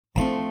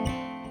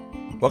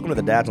Welcome to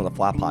the Dads on the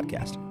Fly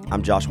podcast.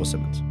 I'm Joshua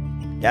Simmons.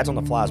 Dads on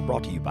the Fly is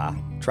brought to you by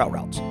Trout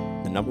Routes,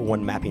 the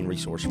 #1 mapping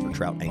resource for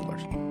trout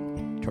anglers.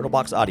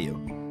 Turtlebox Audio,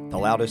 the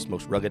loudest,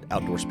 most rugged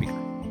outdoor speaker.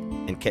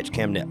 And Catch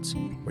Cam Nets,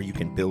 where you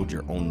can build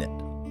your own net.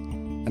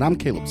 And I'm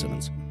Caleb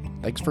Simmons.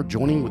 Thanks for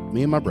joining with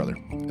me and my brother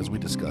as we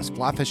discuss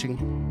fly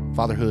fishing,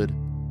 fatherhood,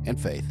 and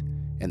faith,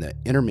 and the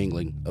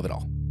intermingling of it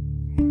all.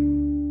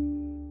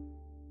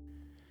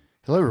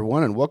 Hello,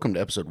 everyone, and welcome to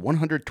episode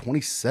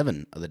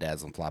 127 of the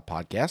Dads on the Fly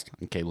podcast.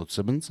 I'm Caleb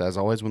Simmons, as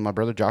always, with my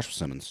brother Joshua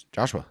Simmons.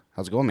 Joshua,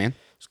 how's it going, man?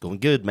 It's going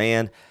good,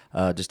 man.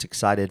 Just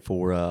excited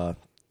for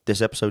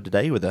this episode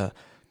today with a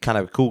kind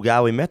of cool guy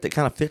we met that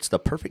kind of fits the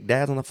perfect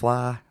Dads on the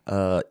Fly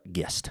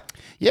guest.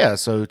 Yeah,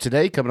 so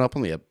today, coming up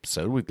on the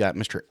episode, we've got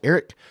Mr.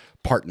 Eric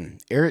Partin.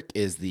 Eric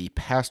is the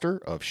pastor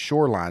of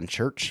Shoreline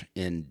Church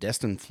in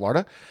Destin,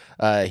 Florida.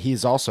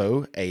 He's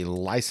also a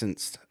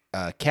licensed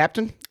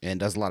captain and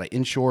does a lot of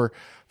inshore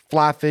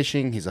fly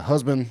fishing. He's a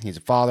husband, he's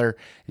a father,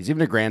 he's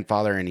even a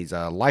grandfather, and he's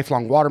a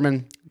lifelong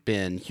waterman,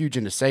 been huge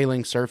into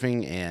sailing,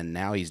 surfing, and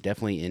now he's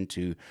definitely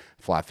into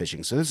fly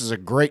fishing. So this is a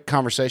great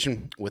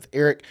conversation with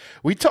Eric.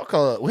 We have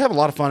a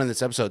lot of fun in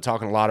this episode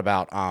talking a lot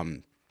about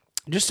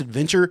just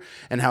adventure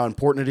and how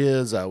important it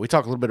is. We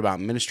talk a little bit about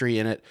ministry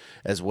in it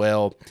as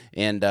well.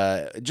 And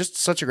just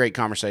such a great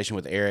conversation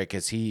with Eric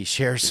as he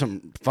shares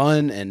some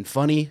fun and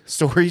funny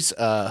stories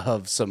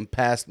of some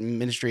past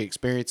ministry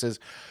experiences.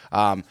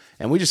 And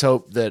we just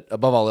hope that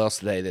above all else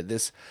today, that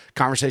this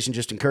conversation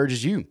just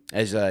encourages you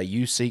as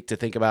you seek to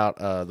think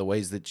about the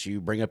ways that you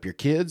bring up your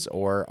kids,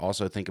 or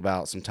also think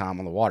about some time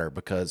on the water,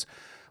 because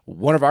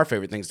one of our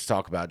favorite things to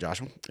talk about,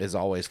 Joshua, is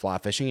always fly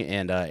fishing.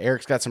 And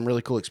Eric's got some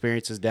really cool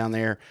experiences down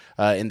there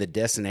in the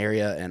Destin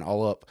area and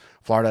all up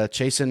Florida,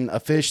 chasing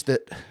a fish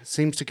that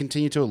seems to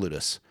continue to elude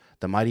us,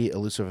 the mighty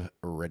elusive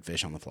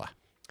redfish on the fly.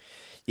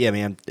 Yeah,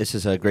 man, this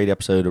is a great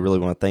episode. I really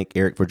want to thank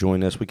Eric for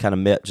joining us. We kind of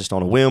met just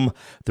on a whim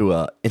through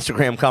an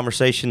Instagram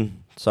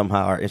conversation.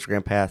 Somehow our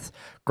Instagram paths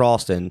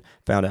crossed and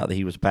found out that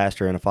he was a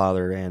pastor and a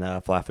father and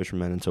a fly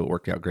fisherman, and so it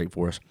worked out great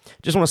for us.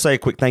 Just want to say a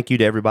quick thank you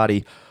to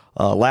everybody.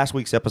 Last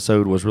week's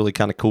episode was really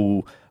kind of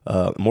cool.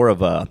 More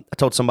of a, I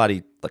told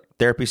somebody, like,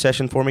 therapy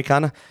session for me,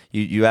 kind of.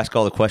 You ask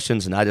all the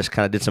questions, and I just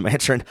kind of did some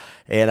answering.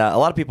 And a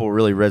lot of people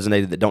really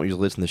resonated that don't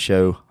usually listen to the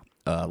show.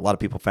 A lot of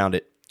people found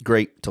it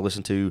great to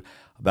listen to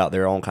about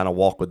their own kind of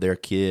walk with their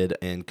kid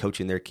and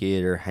coaching their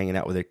kid or hanging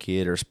out with their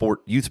kid or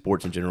youth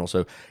sports in general.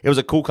 So it was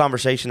a cool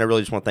conversation. I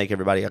really just want to thank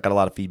everybody. I got a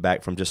lot of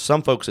feedback from just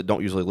some folks that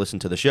don't usually listen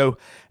to the show,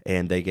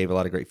 and they gave a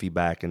lot of great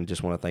feedback, and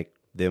just want to thank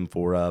them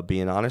for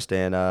being honest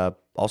and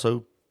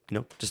also,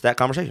 just that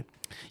conversation.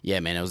 Yeah,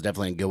 man, it was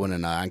definitely a good one,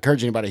 and I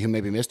encourage anybody who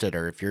maybe missed it,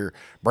 or if you're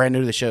brand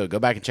new to the show, go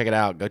back and check it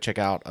out. Go check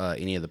out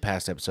any of the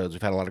past episodes.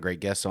 We've had a lot of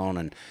great guests on,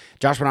 and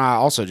Joshua and I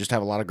also just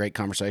have a lot of great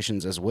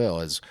conversations as well,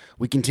 as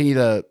we continue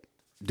to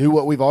do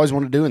what we've always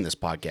wanted to do in this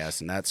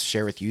podcast, and that's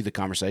share with you the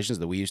conversations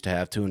that we used to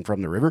have to and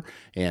from the river.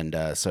 And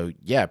so,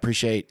 yeah,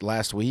 appreciate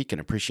last week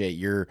and appreciate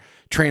your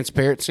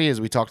transparency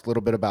as we talked a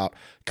little bit about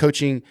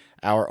coaching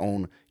our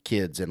own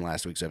kids in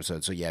last week's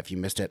episode. So, yeah, if you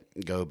missed it,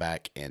 go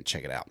back and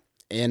check it out.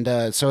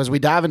 And so as we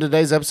dive into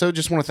today's episode,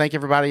 just want to thank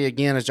everybody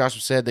again, as Joshua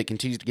said, that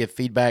continues to give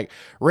feedback.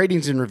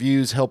 Ratings and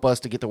reviews help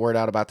us to get the word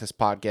out about this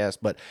podcast.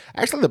 But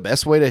actually, the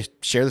best way to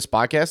share this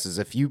podcast is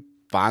if you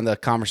find the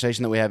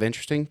conversation that we have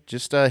interesting,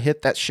 just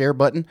hit that share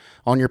button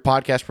on your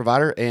podcast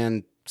provider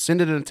and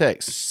send it in a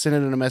text, send it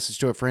in a message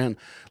to a friend,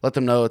 let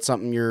them know it's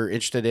something you're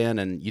interested in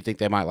and you think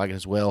they might like it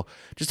as well.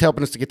 Just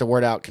helping us to get the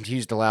word out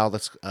continues to allow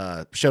this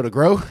show to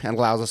grow and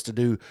allows us to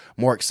do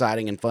more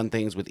exciting and fun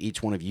things with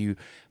each one of you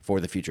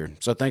for the future.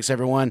 So thanks,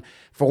 everyone,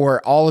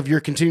 for all of your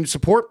continued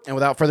support. And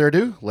without further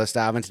ado, let's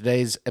dive into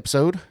today's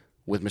episode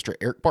with Mr.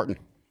 Eric Partin.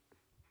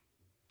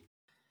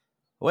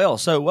 Well,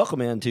 so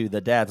welcome into the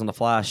Dads on the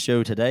Fly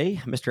show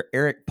today, Mr.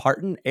 Eric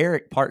Partin.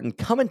 Eric Partin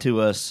coming to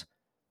us,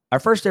 our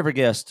first ever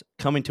guest,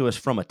 coming to us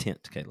from a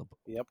tent, Caleb.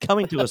 Yep.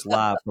 Coming to us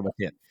live from a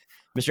tent.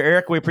 Mr.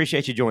 Eric, we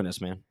appreciate you joining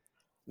us, man.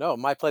 No,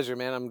 my pleasure,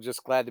 man. I'm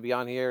just glad to be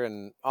on here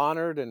and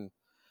honored, and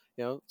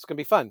it's gonna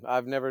be fun.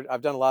 I've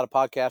done a lot of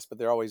podcasts, but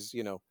they're always,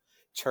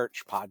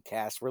 church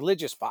podcasts,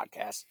 religious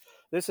podcasts.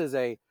 This is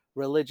a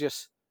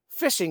religious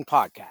fishing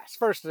podcast,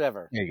 first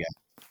ever. There you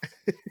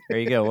go. There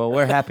you go. Well,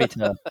 we're happy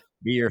to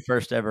be your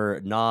first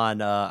ever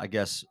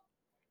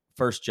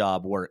first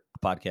job work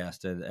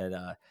podcast, and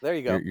there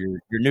you go. Your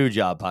new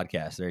job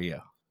podcast. There you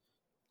go.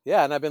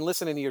 Yeah, and I've been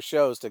listening to your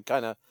shows to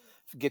kind of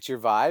get your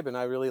vibe, and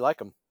I really like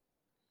them.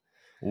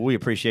 We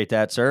appreciate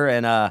that, sir.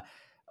 And I'll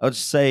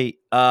just say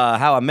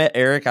how I met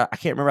Eric. I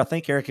can't remember. I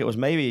think, Eric, it was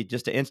maybe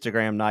just an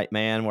Instagram night,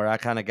 man, where I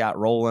kind of got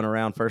rolling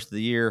around first of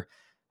the year.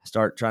 I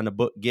started trying to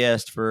book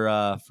guests for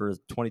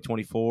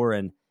 2024,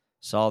 and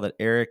saw that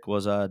Eric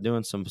was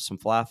doing some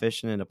fly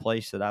fishing in a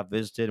place that I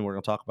visited, and we're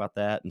going to talk about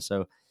that. And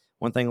so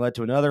one thing led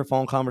to another,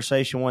 phone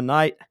conversation one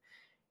night,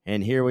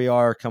 and here we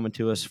are coming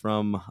to us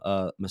from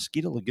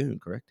Mosquito Lagoon,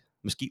 correct?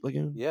 Mesquite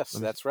Lagoon? Yes,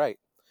 that's right.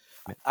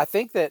 I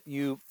think that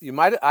you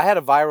might. I had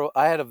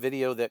a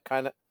video that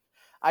kind of,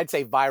 I'd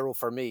say viral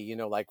for me.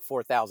 Like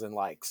 4,000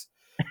 likes.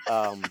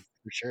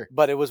 For sure.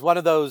 But it was one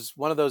of those,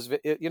 one of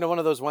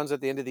those ones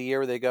at the end of the year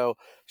where they go,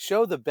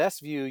 show the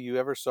best view you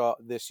ever saw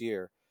this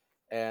year.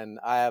 And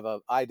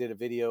I did a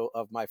video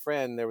of my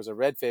friend. There was a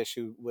redfish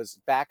who was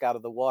back out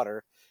of the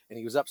water, and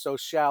he was up so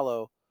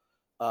shallow.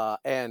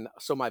 And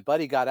so my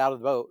buddy got out of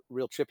the boat,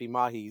 real trippy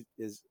mahi,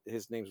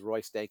 his name's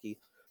Roy Stanky,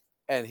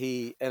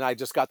 and I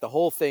just got the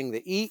whole thing,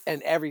 the eat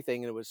and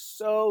everything, and it was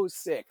so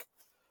sick.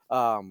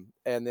 And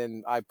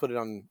then I put it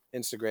on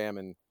Instagram,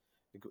 and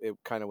it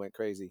kind of went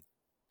crazy.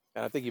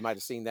 And I think you might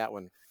have seen that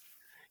one.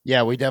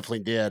 Yeah, we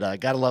definitely did.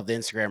 Gotta love the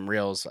Instagram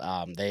reels.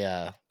 They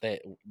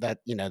that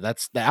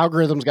that's the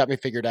algorithms got me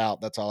figured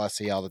out. That's all I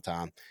see all the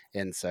time,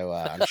 and so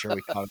I'm sure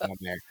we caught it on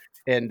there.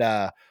 And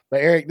but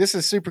Eric, this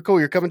is super cool.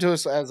 You're coming to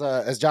us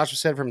as Joshua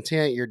said from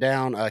tent. You're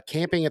down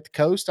camping at the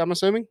coast. I'm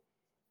assuming.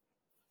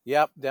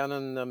 Yep, down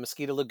in the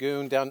Mosquito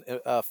Lagoon, down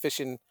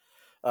fishing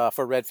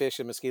for redfish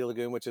in Mosquito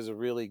Lagoon, which is a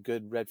really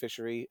good red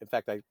fishery. In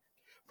fact, I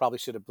probably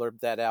should have blurbed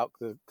that out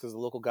because the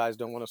local guys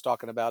don't want us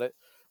talking about it.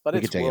 But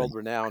We can it's take it. world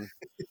renowned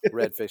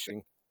red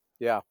fishing.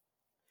 Yeah.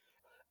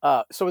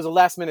 So it was a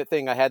last minute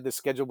thing. I had this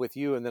scheduled with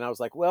you, and then I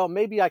was like, well,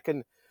 maybe I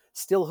can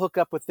still hook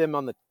up with them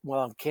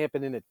while I'm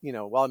camping in it,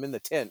 while I'm in the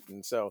tent.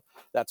 And so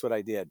that's what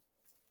I did.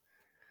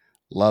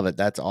 Love it.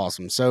 That's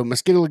awesome. So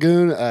Mosquito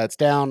Lagoon, it's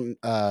down.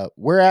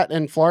 Where at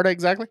in Florida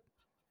exactly?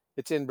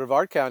 It's in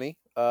Brevard County,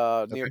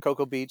 near Okay.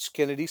 Cocoa Beach,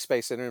 Kennedy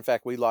Space Center. In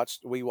fact, we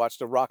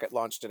watched a rocket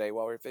launch today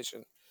while we were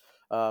fishing.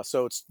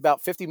 So it's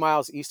about 50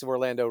 miles east of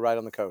Orlando, right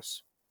on the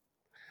coast.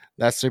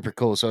 That's super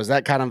cool. So is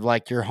that kind of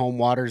like your home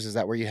waters? Is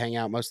that where you hang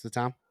out most of the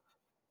time?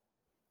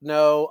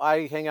 No,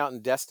 I hang out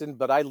in Destin,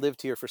 but I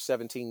lived here for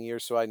 17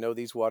 years, so I know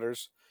these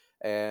waters,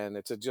 and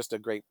it's just a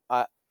great.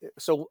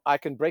 So I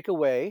can break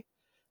away,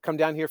 come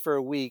down here for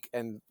a week,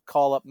 and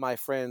call up my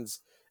friends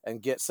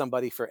and get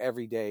somebody for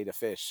every day to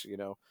fish.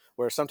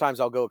 Where sometimes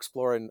I'll go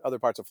explore in other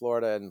parts of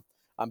Florida and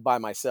I'm by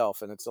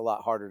myself, and it's a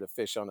lot harder to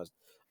fish on a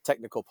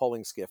technical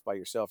poling skiff by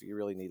yourself. You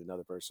really need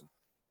another person.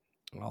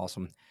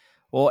 Awesome.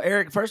 Well,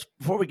 Eric, first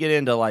before we get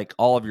into like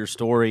all of your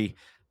story,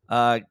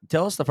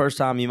 tell us the first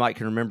time you might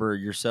can remember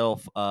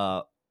yourself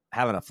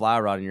having a fly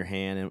rod in your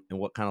hand, and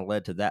what kind of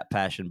led to that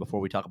passion.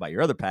 Before we talk about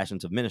your other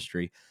passions of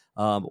ministry,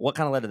 what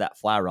kind of led to that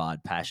fly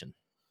rod passion?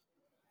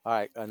 All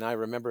right, and I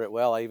remember it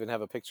well. I even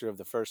have a picture of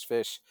the first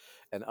fish.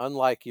 And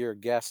unlike your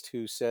guest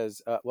who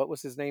says, what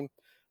was his name?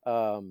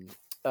 Um,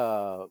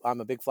 I'm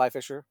a big fly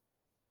fisher.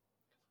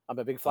 I'm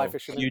a big fly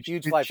fisherman,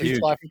 huge fly Huge fisherman.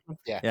 fly fisherman?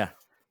 Yeah. Yeah.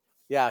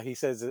 Yeah, he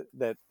says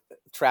that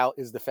trout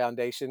is the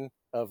foundation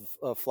of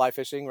fly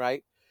fishing,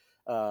 right?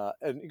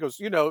 And he goes,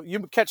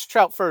 you catch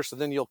trout first,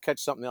 and then you'll catch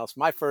something else.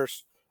 My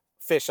first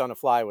fish on a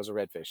fly was a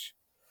redfish,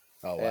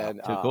 Oh wow.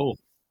 and Too cool.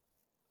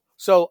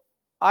 so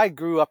I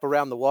grew up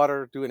around the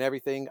water doing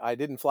everything. I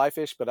didn't fly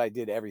fish, but I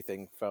did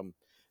everything from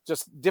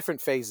just different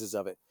phases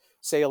of it: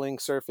 sailing,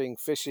 surfing,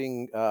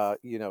 fishing,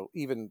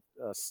 even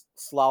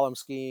slalom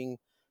skiing,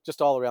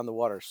 just all around the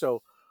water.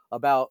 So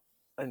about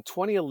in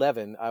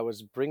 2011, I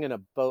was bringing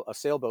a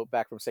sailboat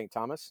back from St.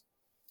 Thomas,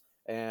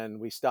 and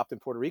we stopped in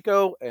Puerto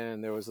Rico,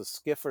 and there was a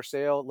skiff for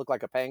sale. It looked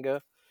like a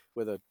panga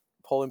with a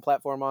poling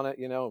platform on it,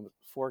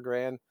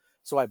 $4,000.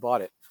 So I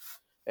bought it,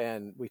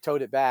 and we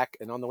towed it back.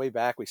 And on the way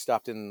back, we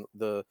stopped in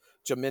the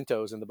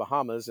Jamentos in the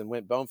Bahamas and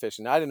went bone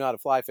fishing. I didn't know how to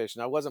fly fish,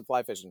 and I wasn't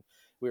fly fishing.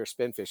 We were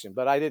spin fishing,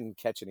 but I didn't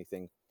catch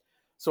anything.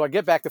 So I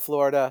get back to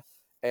Florida,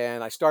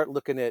 and I start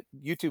looking at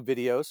YouTube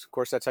videos. Of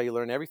course, that's how you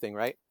learn everything,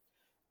 right?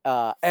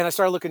 And I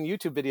started looking at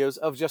YouTube videos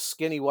of just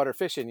skinny water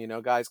fishing,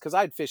 guys, because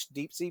I'd fished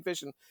deep sea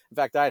fishing. In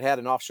fact, I'd had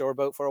an offshore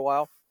boat for a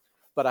while,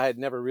 but I had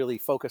never really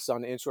focused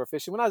on inshore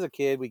fishing. When I was a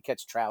kid, we'd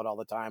catch trout all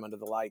the time under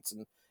the lights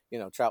and,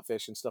 trout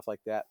fish and stuff like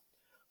that.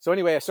 So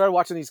anyway, I started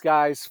watching these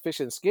guys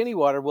fishing skinny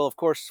water. Well, of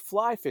course,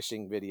 fly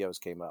fishing videos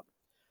came up.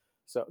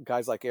 So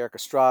guys like Eric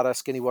Estrada,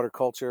 Skinny Water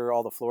Culture,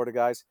 all the Florida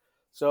guys.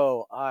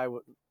 So I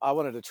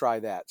wanted to try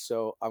that.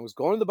 So I was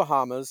going to the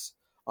Bahamas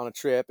on a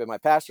trip, and my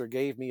pastor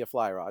gave me a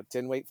fly rod,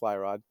 10-weight fly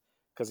rod,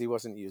 because he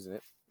wasn't using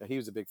it. He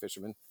was a big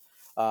fisherman.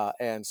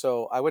 And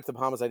so I went to the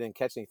Bahamas. I didn't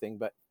catch anything.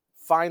 But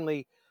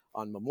finally,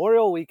 on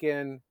Memorial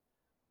Weekend,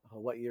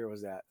 what year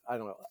was that? I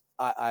don't know.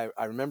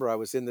 I remember I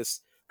was in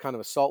this kind of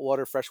a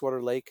saltwater,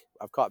 freshwater lake.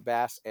 I've caught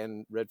bass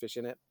and redfish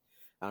in it.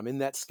 I'm in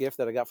that skiff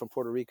that I got from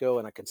Puerto Rico,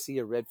 and I can see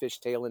a redfish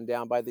tailing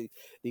down by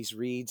these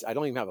reeds. I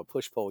don't even have a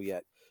push pole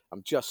yet.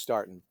 I'm just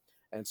starting.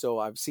 And so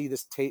I see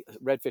this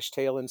redfish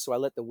tailing, so I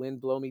let the wind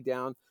blow me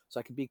down so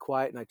I could be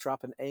quiet, and I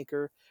drop an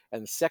anchor.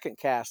 And the second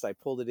cast, I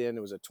pulled it in.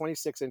 It was a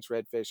 26-inch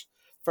redfish,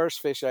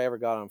 first fish I ever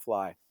got on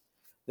fly.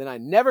 Then I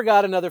never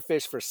got another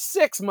fish for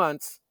 6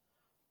 months.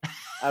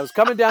 I was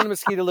coming down to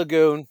Mosquito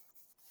Lagoon.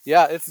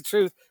 Yeah, it's the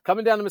truth.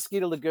 Coming down to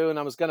Mosquito Lagoon,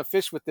 I was going to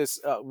fish with this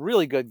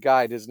really good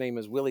guide. His name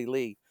is Willie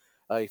Lee.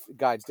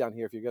 Guides down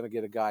here. If you're going to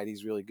get a guide,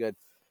 he's really good.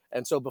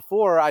 And so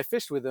before I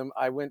fished with him,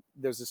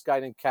 there's this guy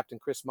named Captain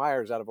Chris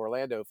Myers out of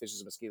Orlando who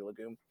fishes Mosquito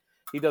Lagoon.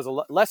 He does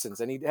lessons,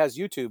 and he has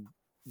YouTube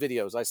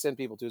videos. I send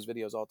people to his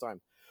videos all the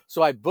time.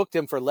 So I booked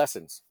him for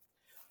lessons.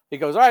 He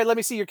goes, all right, let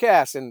me see your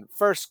cast. And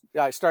first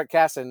I start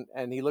casting,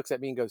 and he looks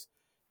at me and goes,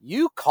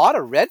 you caught a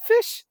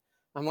redfish?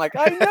 I'm like,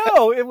 I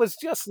know, it was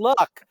just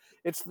luck.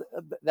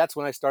 That's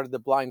when I started the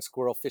blind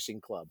squirrel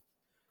fishing club.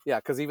 Yeah,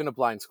 because even a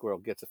blind squirrel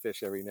gets a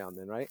fish every now and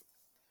then, right?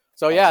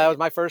 So Oh yeah, that man. was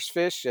my first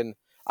fish, and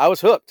I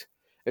was hooked.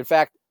 In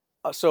fact,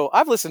 so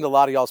I've listened to a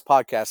lot of y'all's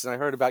podcasts, and I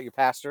heard about your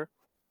pastor.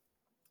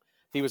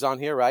 He was on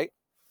here, right?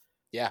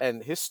 Yeah.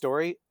 And his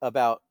story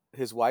about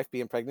his wife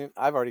being pregnant,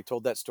 I've already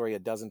told that story a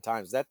dozen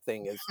times. That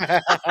thing is Yeah,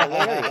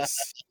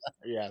 hilarious.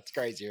 it's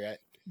crazy, right?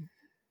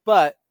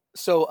 But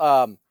so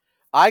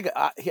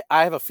I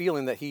have a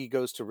feeling that he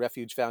goes to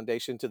Refuge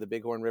Foundation to the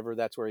Bighorn River.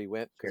 That's where he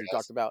went because Sure he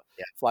talked does. about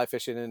Yeah. fly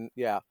fishing. And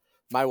yeah,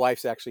 my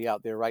wife's actually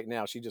out there right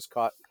now. She just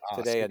caught Oh,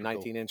 today a super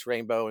cool. 19-inch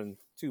rainbow and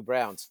 2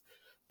 browns.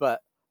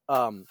 But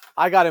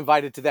I got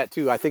invited to that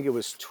too. I think it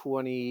was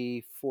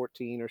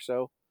 2014 or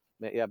so.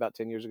 Yeah, about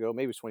 10 years ago.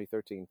 Maybe it was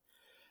 2013.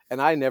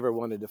 And I never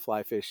wanted to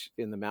fly fish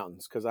in the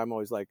mountains because I'm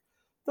always like,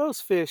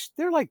 those fish,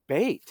 they're like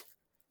bait,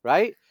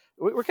 right?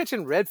 We're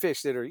catching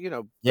redfish that are,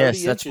 Yes,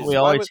 30 that's what inches. we Why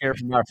always would, hear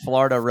from our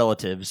Florida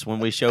relatives when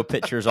we show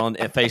pictures on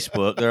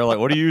Facebook. They're like,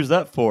 "What do you use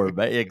that for?"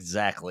 But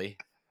exactly.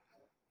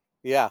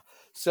 yeah.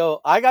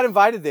 So I got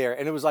invited there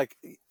and it was like,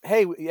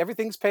 hey,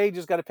 everything's paid.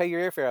 Just got to pay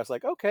your airfare. I was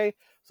like, okay.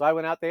 So I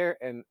went out there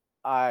and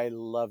I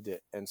loved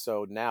it. And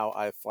so now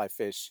I fly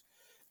fish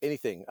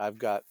anything. I've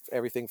got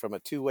everything from a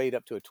 2 weight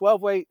up to a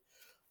 12 weight.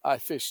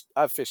 I've fished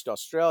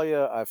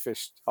Australia. I've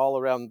fished all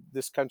around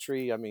this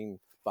country. I mean,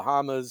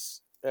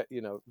 Bahamas,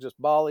 just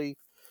Bali.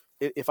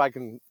 If I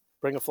can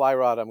bring a fly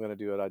rod, I'm going to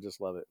do it. I just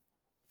love it.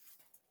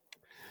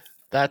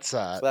 So that's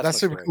That's my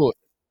super story. cool.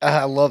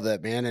 I love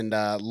that, man, and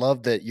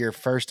love that your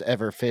first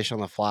ever fish on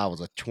the fly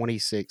was a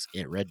 26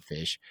 inch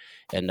redfish,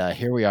 and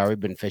here we are. We've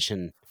been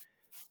fishing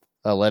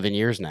 11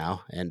 years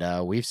now,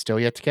 and we've still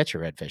yet to catch a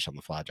redfish on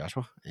the fly,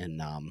 Joshua. And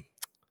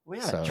We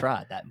haven't so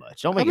tried that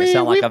much. Don't I make it mean,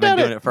 sound like we've I've been done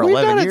doing it. it for We've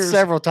 11 done it years.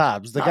 several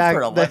times. Not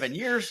for 11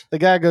 years. The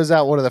guy goes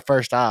out one of the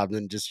first times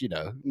and just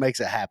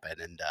makes it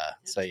happen. And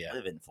so Just yeah,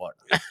 live in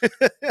Florida.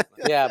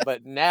 Yeah,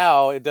 but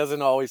now it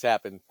doesn't always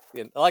happen.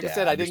 And like I yeah,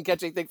 said, I didn't understood.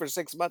 catch anything for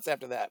 6 months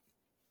after that.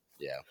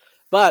 Yeah,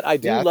 But I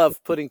do yeah,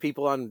 love putting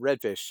people on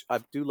redfish. I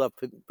do love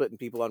putting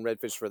people on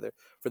redfish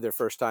for their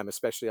first time,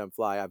 especially on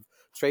fly. I've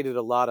traded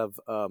a lot of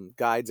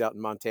guides out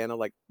in Montana,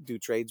 like do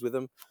trades with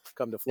them.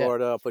 Come to yeah.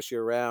 Florida, I'll push you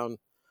around,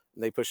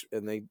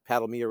 and they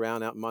paddle me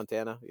around out in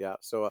Montana. Yeah,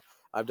 so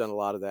I've done a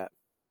lot of that.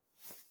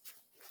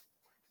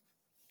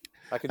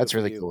 I can do it That's for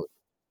really you. cool.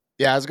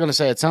 Yeah, I was going to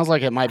say it sounds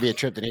like it might be a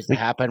trip that needs to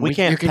happen. We You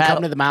can't can come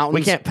paddle. to the We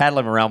mountains. can't paddle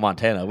him around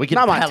Montana. We can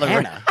Not paddle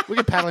him Montana. We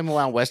could paddle him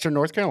around Western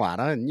North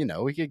Carolina,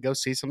 and we could go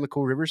see some of the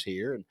cool rivers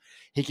here, and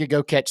he could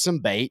go catch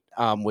some bait,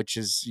 which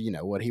is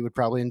what he would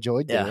probably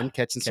enjoy Yeah, doing,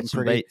 catching catch some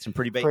some pretty bait, some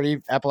pretty bait.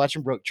 pretty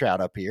Appalachian Brook trout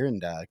up here,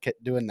 and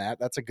doing that.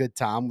 That's a good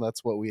time.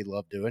 That's what we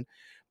love doing.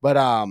 But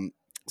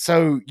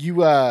so you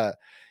got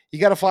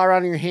a fly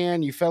rod in your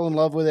hand. You fell in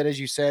love with it, as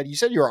you said. You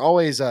said you were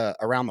always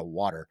around the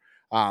water.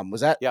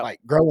 Was that Yep. like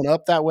growing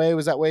up that way?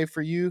 Was that way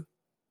for you?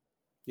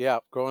 Yeah,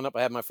 growing up,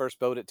 I had my first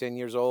boat at 10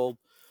 years old.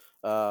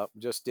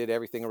 Just did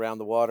everything around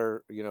the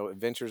water.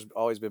 Adventure's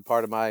always been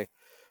part of my.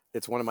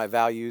 It's one of my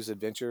values,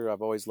 adventure.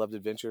 I've always loved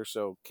adventure.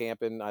 So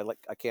camping, I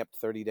camped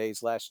 30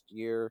 days last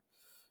year.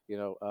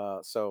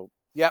 So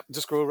yeah,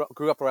 just grew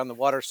up around the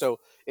water.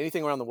 So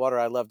anything around the water,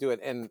 I love doing.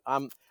 And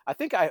I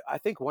think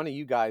one of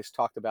you guys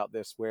talked about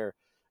this where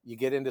you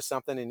get into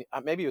something and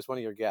maybe it was one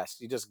of your guests.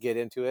 You just get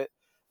into it.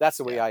 That's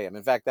the way Yeah. I am.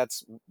 In fact,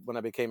 that's when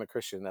I became a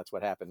Christian. That's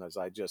what happened. Is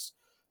I just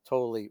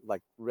totally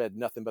like read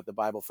nothing but the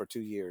Bible for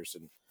 2 years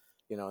and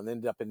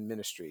ended up in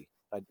ministry.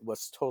 I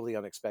was totally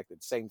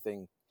unexpected. Same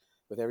thing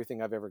with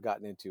everything I've ever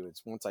gotten into.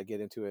 It's once I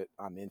get into it,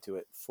 I'm into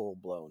it full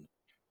blown.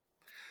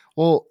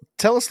 Well,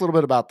 tell us a little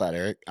bit about that,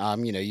 Eric.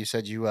 You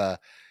said you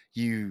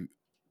you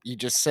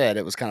just said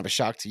it was kind of a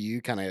shock to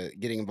you, kind of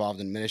getting involved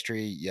in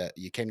ministry.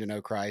 You came to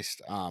know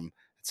Christ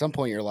at some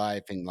point in your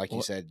life, and like you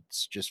Well, said,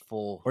 it's just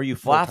full were you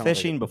full fly tunnel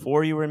fishing vision.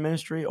 before you were in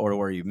ministry, or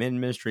were you in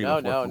ministry No,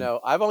 before? no,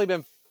 no. I've only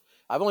been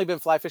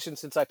fly fishing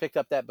since I picked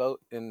up that boat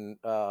in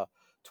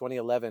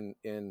 2011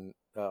 in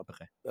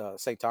Okay.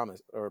 St.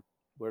 Thomas, or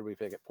where did we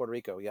pick it? Puerto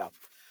Rico. Yeah.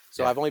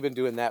 So Yeah, I've only been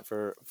doing that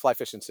for fly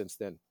fishing since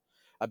then.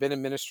 I've been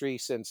in ministry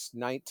since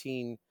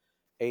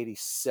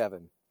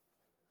 1987.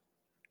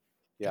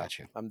 Yeah,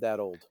 gotcha. I'm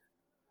that old.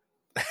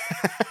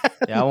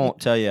 Yeah, I won't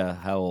tell you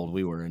how old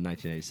we were in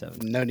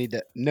 1987. No need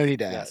to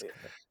Yeah, ask.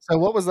 So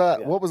what was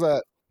that? yeah. What was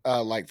that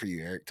like for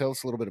you, Eric? Tell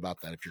us a little bit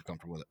about that if you're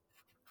comfortable with it.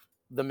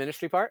 The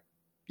ministry part.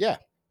 Yeah,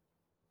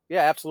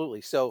 Yeah,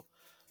 absolutely. So,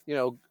 you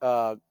know,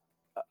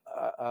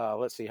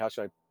 let's see, how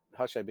should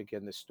I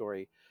begin this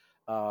story?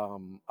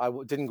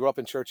 Didn't grow up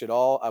in church at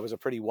all. I was a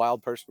pretty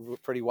wild person,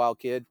 pretty wild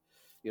kid.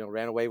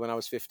 Ran away when I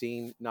was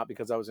 15, not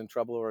because I was in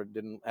trouble or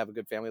didn't have a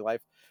good family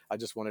life. I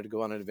just wanted to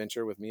go on an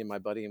adventure with me and my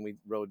buddy, and we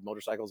rode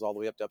motorcycles all the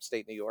way up to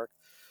upstate New York.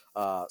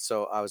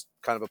 So I was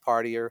kind of a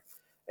partier,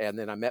 and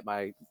then I met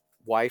my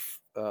wife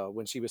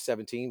when she was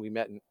 17. We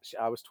met,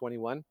 I was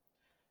 21,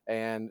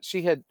 and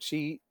she had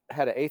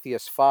an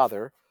atheist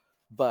father,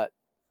 but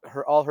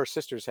all her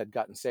sisters had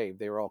gotten saved.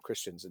 They were all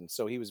Christians, and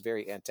so he was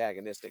very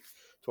antagonistic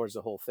towards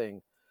the whole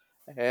thing.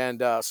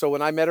 And so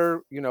when I met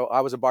her,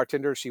 I was a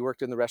bartender. She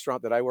worked in the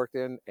restaurant that I worked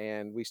in,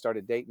 and we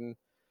started dating.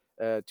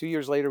 2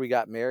 years later, we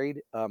got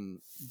married.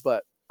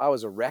 But I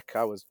was a wreck.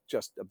 I was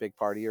just a big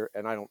partier,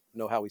 and I don't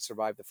know how we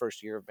survived the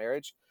first year of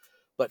marriage.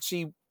 But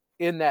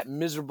in that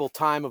miserable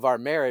time of our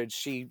marriage,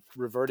 she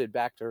reverted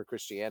back to her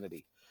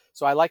Christianity.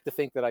 So I like to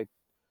think that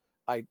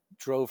I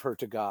drove her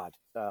to God.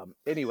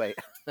 Anyway,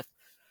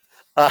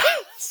 uh,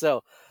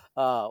 so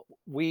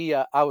we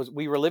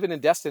were living in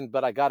Destin,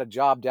 but I got a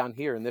job down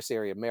here in this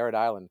area, Merritt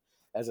Island,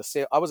 as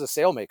I was a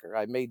sailmaker.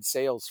 I made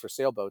sails for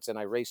sailboats and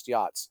I raced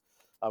yachts.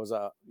 I was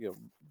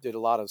did a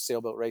lot of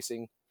sailboat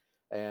racing,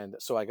 and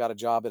so I got a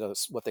job at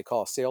what they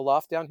call a sail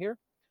loft down here.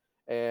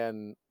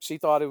 And she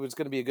thought it was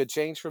going to be a good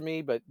change for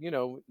me, but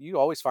you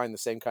always find the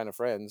same kind of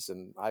friends,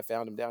 and I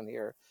found them down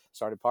here.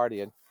 Started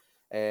partying,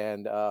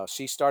 and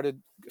she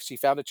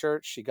found a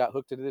church. She got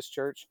hooked into this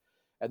church,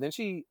 and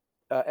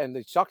then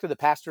they talked to the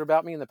pastor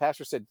about me, and the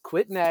pastor said,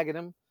 quit nagging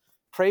him,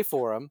 pray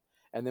for him.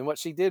 And then what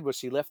she did was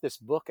she left this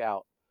book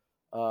out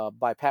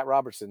by Pat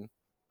Robertson.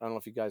 I don't know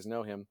if you guys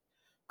know him,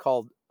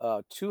 called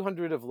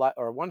 200 of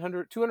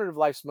 200 of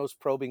life's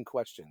most probing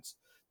questions.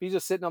 He's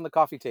just sitting on the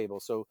coffee table.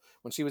 So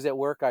when she was at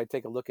work, I'd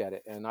take a look at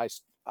it, and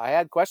I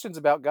had questions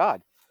about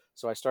God.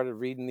 So I started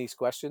reading these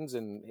questions,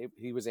 and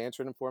he was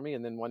answering them for me.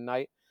 And then one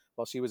night,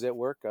 while she was at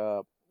work,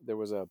 there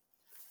was a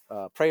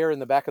prayer in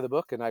the back of the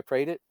book, and I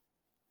prayed it.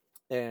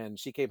 And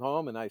she came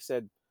home, and I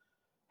said,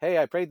 hey,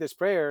 I prayed this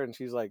prayer. And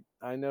she's like,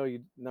 I know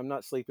you, I'm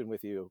not sleeping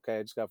with you. Okay.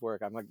 I just got off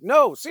work. I'm like,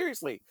 no,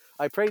 seriously,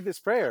 I prayed this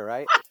prayer.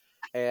 Right.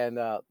 And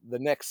the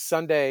next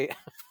Sunday,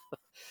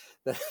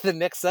 the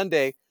next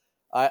Sunday,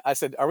 I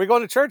said, are we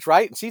going to church?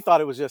 Right. And she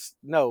thought it was just,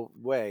 no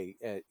way.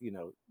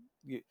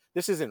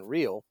 This isn't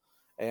real.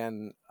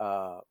 And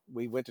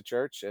we went to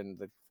church, and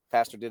the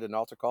pastor did an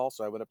altar call.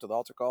 So I went up to the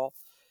altar call,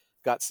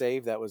 got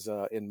saved. That was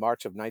in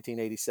March of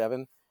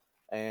 1987.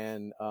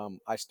 And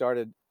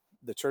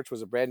the church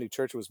was a brand new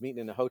church. It was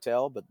meeting in a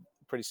hotel, but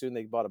pretty soon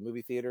they bought a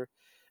movie theater,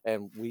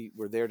 and we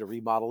were there to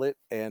remodel it.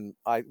 And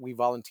we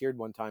volunteered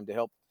one time to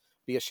help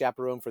be a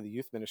chaperone for the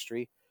youth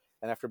ministry.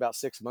 And after about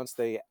 6 months,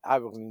 I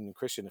wasn't even a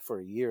Christian for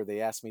a year.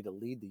 They asked me to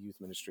lead the youth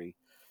ministry.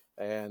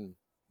 And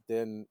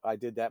then I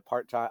did that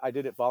part-time. I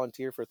did it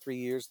volunteer for 3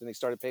 years. Then they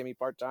started paying me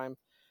part-time.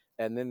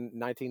 And then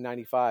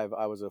 1995,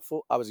 I was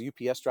a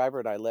UPS driver,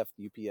 and I left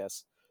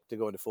UPS to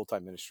go into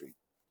full-time ministry.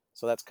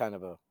 So that's kind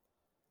of a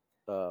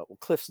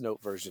Cliff's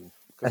Note version,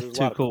 because That's there's a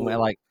too lot of cool, man.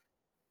 cool. Like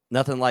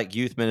nothing like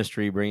youth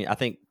ministry bringing. I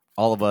think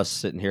all of us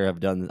sitting here have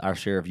done our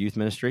share of youth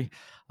ministry.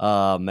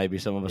 Maybe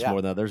some of us Yeah.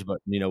 more than others,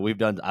 but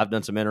I've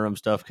done some interim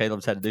stuff.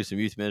 Caleb's had to do some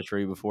youth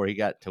ministry before he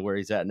got to where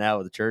he's at now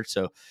with the church.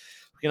 So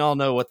we can all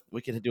know what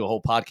we can do a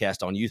whole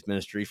podcast on youth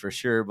ministry for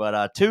sure.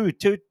 But too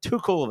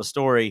cool of a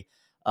story.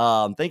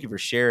 Thank you for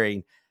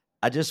sharing.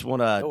 I just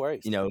want No to,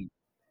 worries.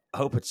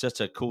 hope it's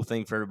just a cool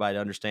thing for everybody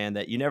to understand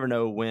that you never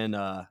know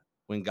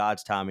when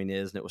God's timing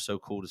is, and it was so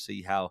cool to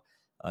see how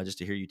just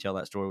to hear you tell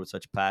that story with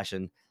such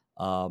passion.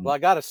 Well, Um, I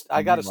and got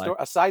realize,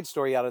 a side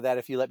story out of that,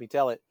 if you let me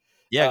tell it.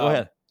 yeah, go Um,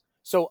 ahead.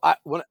 so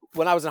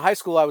when I was in high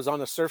school, I was on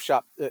a surf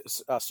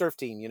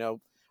team.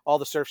 All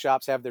the surf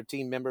shops have their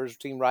team members,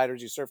 team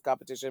riders, you surf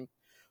competition.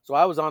 So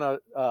I was on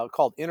a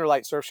called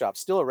Interlight Surf Shop,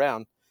 still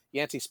around.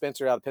 Yancey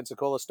Spencer out of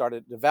Pensacola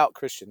started, devout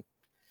Christian,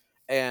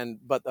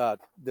 but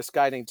this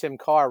guy named Tim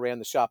Carr ran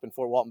the shop in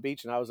Fort Walton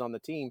Beach, and I was on the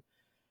team.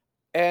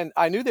 And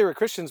I knew they were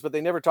Christians, but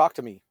they never talked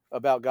to me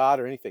about God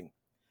or anything.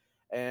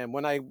 And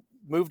when I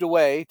moved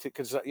away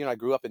because I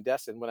grew up in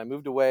Destin, when I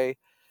moved away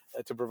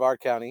to Brevard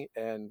County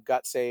and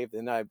got saved,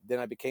 and I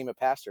became a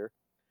pastor.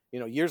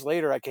 Years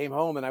later, I came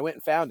home and I went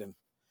and found him.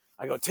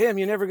 I go, Tim,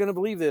 you're never going to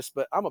believe this,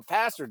 but I'm a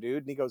pastor,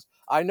 dude. And he goes,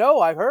 I know,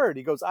 I've heard.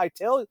 He goes, I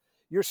tell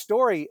your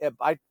story.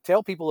 I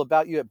tell people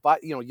about you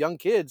at young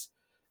kids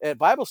at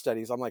Bible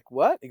studies. I'm like,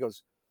 what? He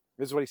goes,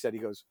 this is what he said. He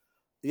goes,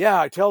 yeah,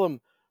 I tell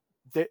them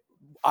that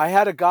I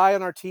had a guy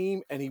on our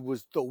team, and he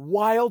was the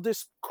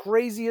wildest,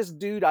 craziest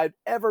dude I've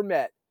ever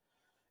met.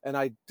 And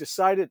I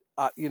decided,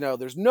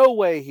 there's no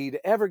way he'd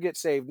ever get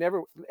saved,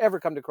 never, ever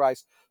come to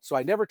Christ. So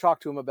I never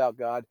talked to him about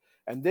God.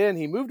 And then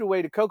he moved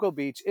away to Cocoa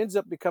Beach, ends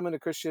up becoming a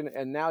Christian,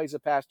 and now he's a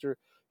pastor.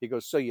 He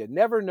goes, so you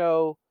never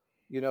know,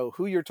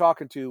 who you're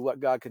talking to, what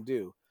God can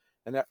do.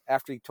 And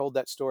after he told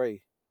that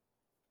story,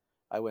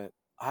 I went,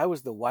 I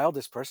was the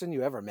wildest person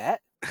you ever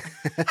met.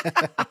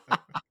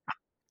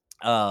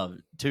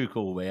 Too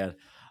cool, man.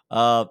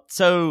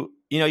 So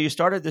you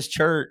started this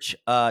church.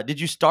 Did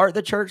you start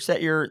the church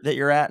that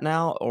you're at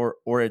now,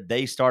 or had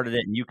they started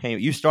it and you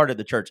started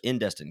the church in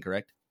Destin,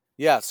 correct?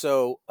 Yeah.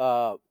 So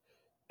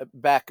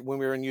back when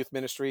we were in youth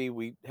ministry,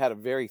 we had a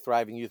very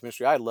thriving youth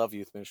ministry. I love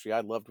youth ministry.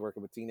 I loved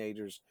working with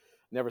teenagers.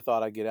 Never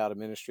thought I'd get out of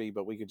ministry,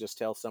 but we could just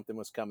tell something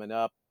was coming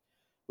up.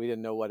 We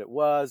didn't know what it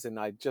was. And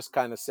I just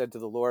kind of said to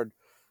the Lord,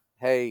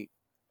 hey,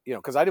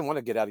 because I didn't want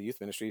to get out of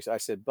youth ministry. So I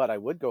said, but I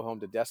would go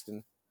home to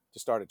Destin to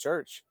start a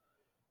church.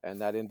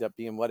 And that ended up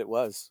being what it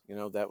was,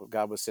 that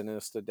God was sending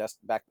us to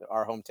back to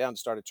our hometown to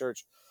start a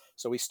church.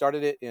 So we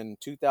started it in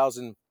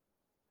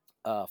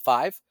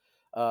 2005.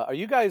 Are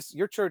you guys,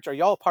 your church, are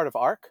y'all part of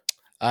ARC?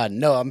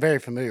 No, I'm very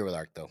familiar with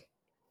ARC though.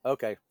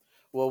 Okay.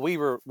 Well, we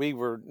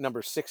were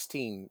number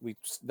 16.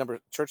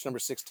 Church number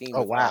 16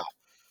 Oh with wow. ARC.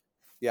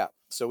 Yeah.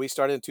 So we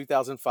started in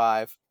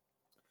 2005.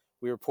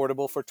 We were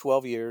portable for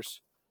 12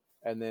 years,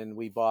 and then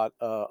we bought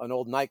an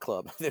old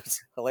nightclub. It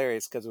was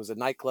hilarious because it was a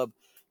nightclub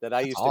that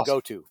I That's used to go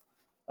awesome.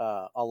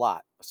 to a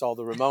lot. I saw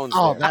the Ramones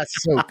Oh, there.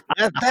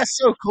 that's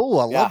so cool.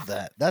 I Yeah, love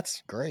that.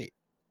 That's great.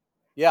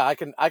 yeah.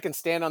 I can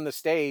stand on the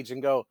stage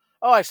and go,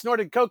 "Oh, I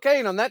snorted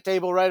cocaine on that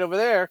table right over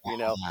there."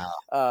 Wow.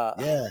 Uh,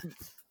 Yeah.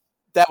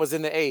 that was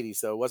in the '80s,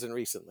 so it wasn't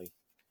recently.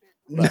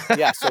 But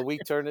yeah, so we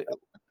turned it.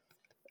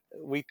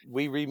 We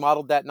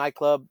remodeled that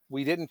nightclub.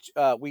 We didn't.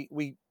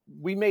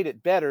 We made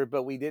it better,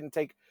 but we didn't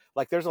take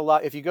like. There's a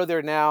lot. If you go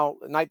there now,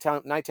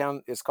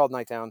 Nighttown is called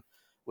Nighttown.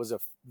 Was a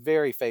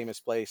very famous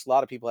place. A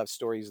lot of people have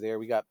stories there.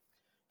 We got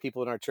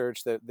people in our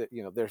church that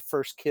their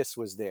first kiss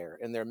was there,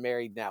 and they're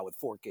married now with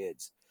 4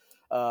 kids.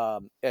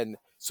 And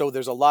so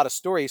there's a lot of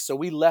stories. So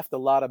we left a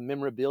lot of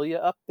memorabilia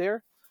up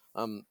there,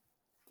 um,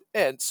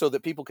 and so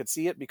that people could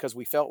see it because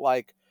we felt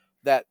like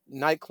that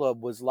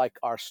nightclub was like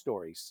our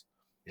stories.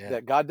 Yeah.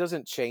 That God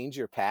doesn't change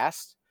your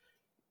past;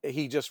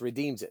 He just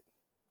redeems it.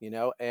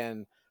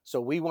 And so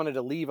we wanted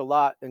to leave a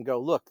lot and go,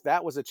 look,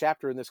 that was a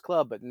chapter in this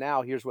club, but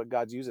now here's what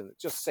God's using.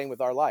 It's just the same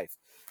with our life.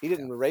 He Yeah.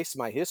 didn't erase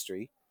my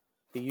history.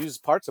 He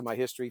used parts of my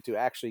history to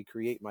actually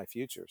create my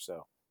future.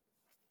 So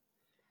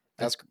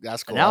That's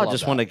And cool. I now I love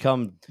just that. want to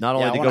come not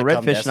Yeah, only I to want go to red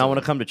come fishing, I want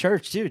to destined. come to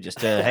church too, just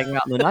to hang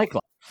out in the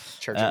nightclub.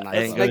 Church and let's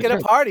And nightclub. go make to it a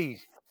church.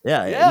 party.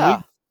 Yeah, and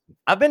Yeah.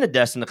 I've been to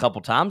Destin a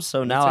couple times,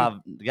 so Me now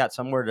too. I've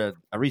got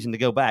a reason to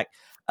go back.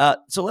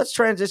 So let's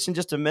transition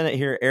just a minute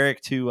here,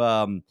 Eric,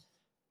 to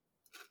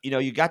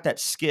you got that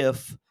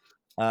skiff.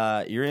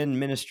 You're in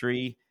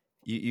ministry.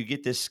 You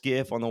get this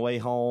skiff on the way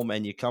home,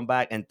 and you come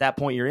back. And at that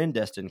point, you're in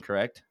Destin,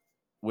 correct?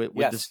 With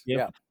the Yes.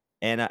 skiff,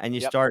 Yeah. and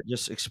you Yep. start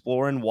just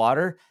exploring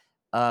water.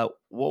 What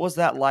was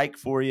that like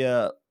for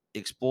you?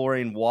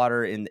 Exploring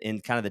water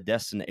in kind of the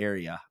Destin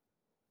area.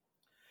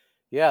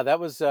 Yeah. That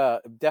was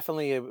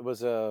definitely it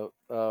was a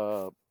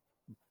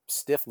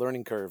stiff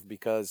learning curve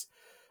because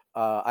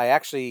I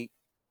actually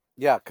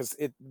yeah, because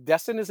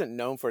Destin isn't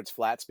known for its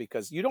flats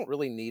because you don't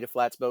really need a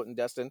flats boat in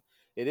Destin.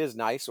 It is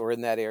nice or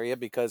in that area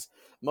because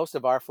most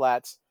of our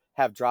flats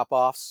have drop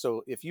offs.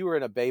 So if you were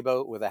in a bay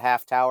boat with a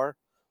half tower,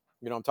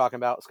 you know what I'm talking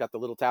about? It's got the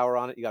little tower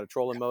on it. You got a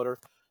trolling motor.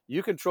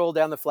 You can troll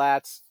down the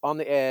flats on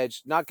the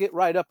edge, not get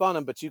right up on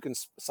them, but you can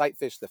sight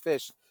fish the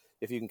fish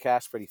if you can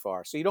cast pretty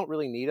far. So you don't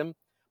really need them.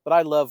 But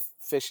I love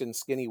fishing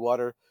skinny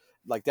water.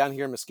 Like down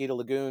here in Mosquito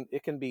Lagoon,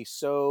 it can be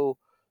so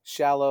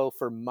shallow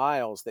for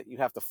miles that you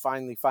have to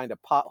finally find a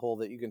pothole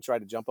that you can try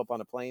to jump up on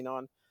a plane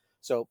on.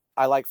 So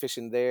I like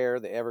fishing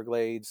there, the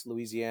Everglades,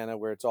 Louisiana,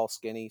 where it's all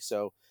skinny.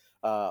 So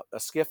a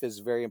skiff is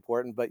very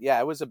important. But yeah,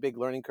 it was a big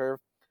learning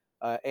curve.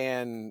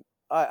 And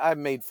I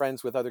made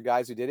friends with other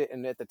guys who did it.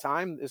 And at the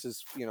time, this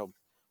is,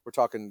 we're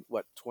talking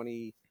what,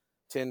 12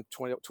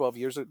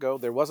 years ago,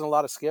 there wasn't a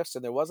lot of skiffs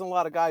and there wasn't a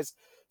lot of guys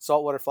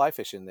saltwater fly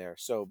fishing there.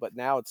 So, but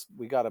now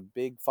we got a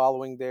big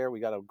following there. We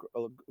got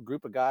a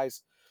group of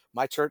guys.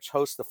 My church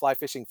hosts the fly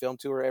fishing film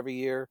tour every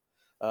year.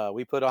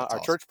 That's Our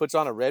awesome. church puts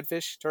on a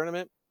redfish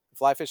tournament,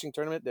 fly fishing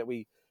tournament that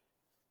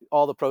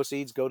all the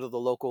proceeds go to the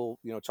local,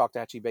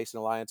 Choctawhatchee Basin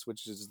Alliance,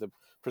 which is the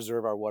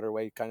preserve our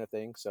waterway kind of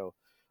thing. So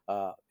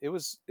it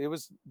was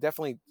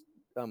definitely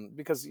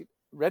because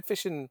red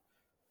fishing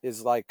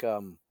is like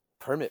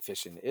permit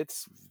fishing.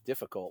 It's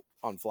difficult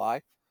on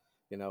fly.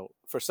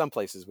 For some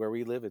places where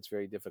we live, it's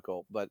very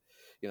difficult. But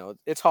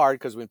it's hard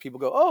because when people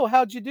go, "Oh,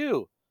 how'd you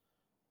do?"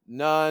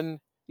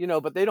 None.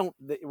 But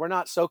we're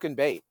not soaking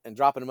bait and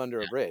dropping them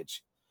under a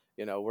bridge.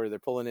 Where they're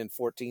pulling in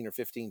 14 or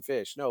 15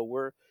 fish. No,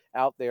 we're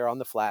out there on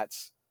the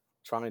flats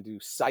trying to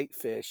sight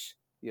fish.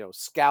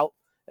 Scout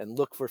and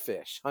look for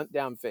fish, hunt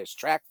down fish,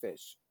 track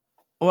fish.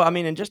 Well, I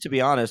mean, and just to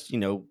be honest, in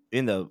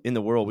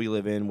the world we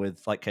live in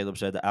with, like Caleb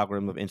said, the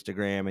algorithm of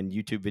Instagram and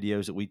YouTube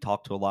videos that we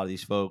talk to a lot of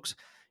these folks,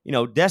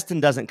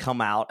 Destin doesn't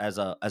come out as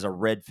a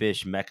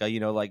redfish mecca,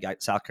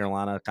 like South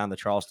Carolina, kind of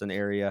the Charleston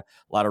area,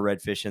 a lot of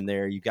redfish in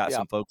there. You've got Yeah.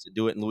 some folks that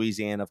do it in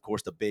Louisiana, of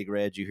course, the big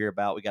reds you hear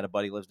about. We got a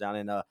buddy who lives down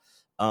in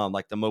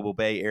like the Mobile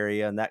Bay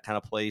area and that kind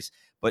of place.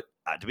 But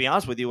to be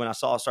honest with you, when I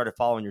started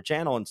following your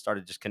channel and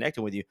started just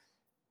connecting with you,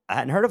 I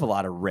hadn't heard of a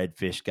lot of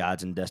redfish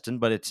guides in Destin,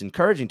 but it's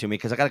encouraging to me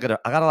because I got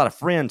a lot of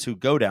friends who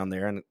go down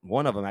there, and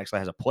one of them actually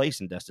has a place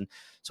in Destin.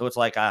 So it's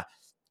like I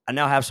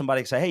now have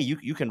somebody say, "Hey,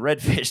 you can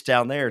redfish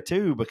down there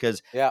too,"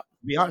 because Yeah.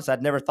 to be honest,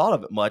 I'd never thought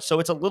of it much. So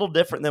it's a little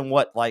different than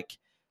what like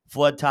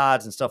flood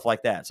tides and stuff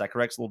like that. Is that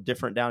correct? It's a little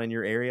different down in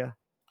your area.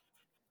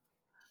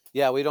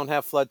 Yeah, we don't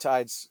have flood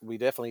tides. We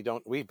definitely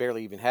don't. We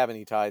barely even have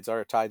any tides.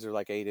 Our tides are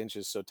like 8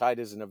 inches. So tide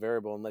isn't a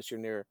variable unless you're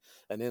near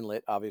an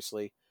inlet,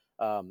 obviously.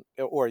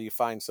 Or you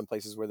find some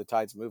places where the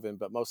tide's moving,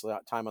 but most of the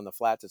time on the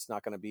flats, it's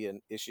not going to be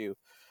an issue.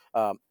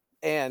 Um,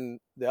 and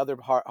the other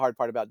hard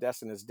part about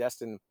Destin is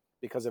Destin,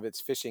 because of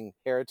its fishing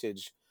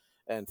heritage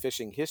and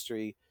fishing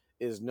history,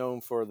 is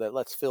known for the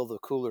let's fill the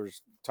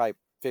coolers type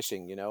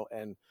fishing,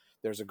 and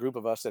there's a group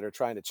of us that are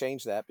trying to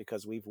change that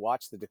because we've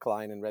watched the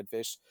decline in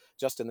redfish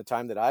just in the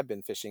time that I've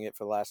been fishing it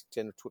for the last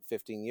 10 or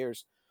 15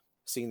 years,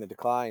 seen the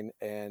decline,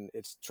 and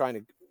it's trying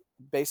to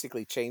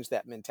basically change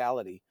that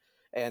mentality.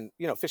 And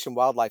Fish and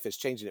Wildlife is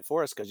changing it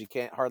for us because you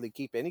can't hardly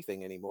keep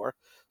anything anymore.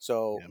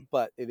 So, Yeah.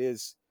 but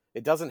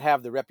it doesn't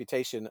have the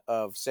reputation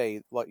of,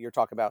 say, what you're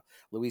talking about,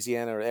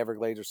 Louisiana or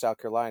Everglades or South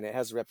Carolina. It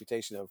has a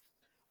reputation of,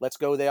 let's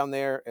go down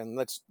there and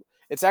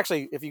it's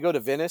actually, if you go to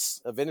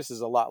Venice, Venice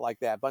is a lot like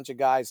that. A bunch of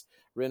guys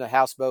rent a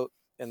houseboat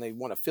and they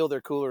want to fill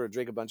their cooler or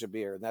drink a bunch of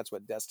beer. And that's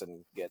what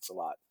Destin gets a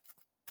lot,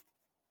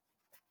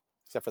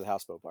 except for the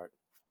houseboat part.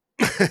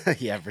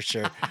 Yeah, for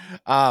sure.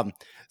 Um,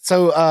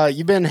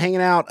 you've been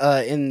hanging out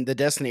in the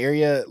Destin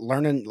area,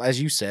 learning,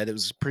 as you said, it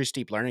was a pretty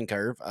steep learning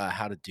curve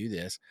how to do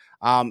this.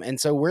 And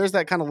so, where's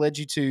that kind of led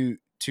you to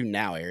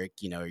now, Eric?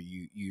 You know,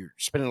 you're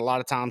spending a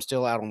lot of time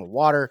still out on the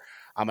water.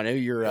 I know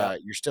Yep.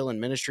 you're still in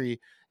ministry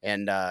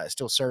and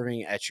still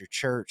serving at your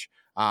church.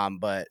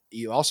 But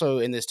you also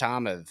in this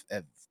time have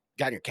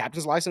gotten your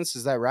captain's license.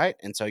 Is that right?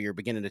 And so you're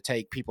beginning to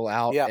take people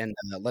out Yep. and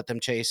let them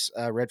chase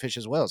redfish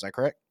as well. Is that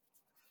correct?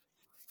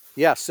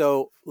 Yeah.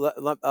 So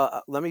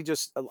let me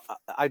just,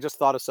 I just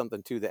thought of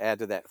something too to add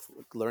to that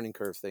learning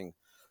curve thing.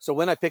 So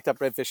when I picked up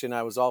red fishing,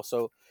 I was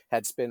also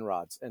had spin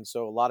rods. And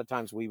so a lot of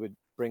times we would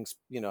bring,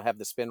 have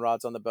the spin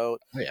rods on the boat.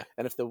 Oh yeah.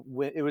 And if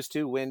it was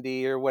too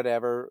windy or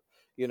whatever,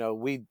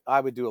 I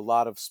would do a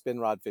lot of spin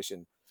rod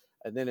fishing.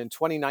 And then in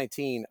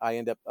 2019,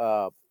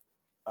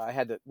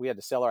 we had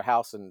to sell our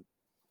house and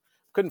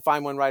couldn't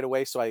find one right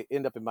away. So I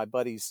end up in my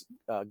buddy's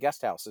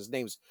guest house. His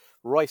name's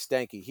Roy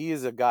Stanky. He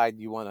is a guide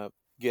you want to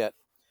get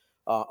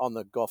on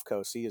the Gulf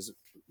Coast. He is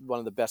one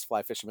of the best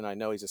fly fishermen I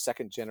know. He's a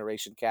second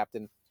generation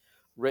captain.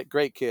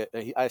 Great kid.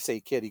 I say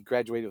kid. He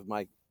graduated with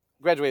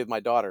my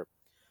daughter.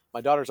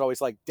 My daughter's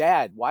always like,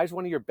 Dad, why is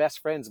one of your best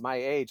friends my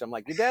age? I'm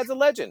like, your dad's a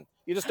legend.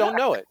 You just don't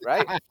know it,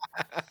 right?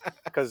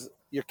 Because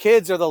your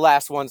kids are the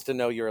last ones to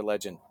know you're a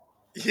legend.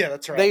 Yeah,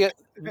 that's right.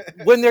 They,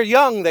 when they're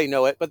young, they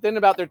know it, but then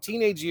about their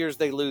teenage years,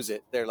 they lose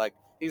it. They're like,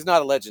 he's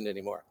not a legend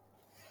anymore.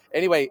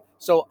 Anyway,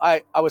 so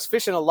I was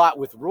fishing a lot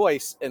with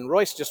Royce, and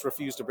Royce just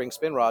refused to bring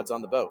spin rods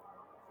on the boat.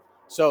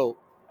 So,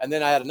 and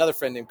then I had another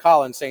friend named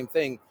Colin, same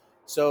thing.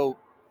 So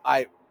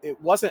I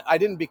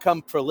didn't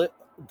become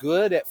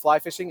good at fly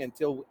fishing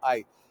until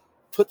I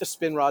put the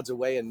spin rods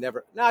away and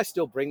never. Now I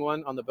still bring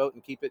one on the boat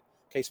and keep it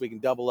in case we can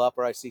double up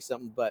or I see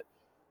something. But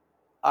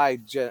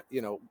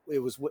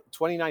it was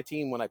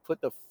 2019 when I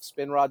put the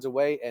spin rods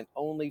away and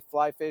only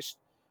fly fished,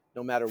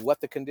 no matter what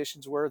the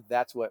conditions were.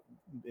 That's what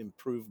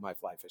improved my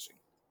fly fishing.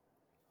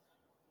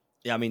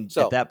 Yeah, I mean, at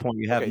So, that point,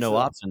 you have okay, no so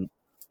option.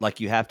 Like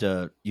you have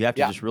to yeah,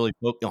 just really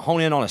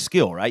hone in on a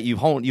skill, right? You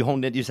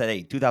honed it. You said,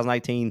 "Hey,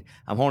 2019,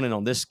 I'm honing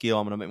on this skill.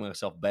 I'm going to make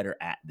myself better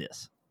at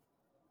this."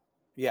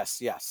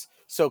 yes.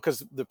 So,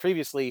 because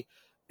previously,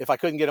 if I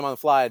couldn't get them on the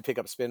fly, I'd pick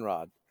up a spin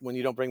rod. When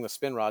you don't bring the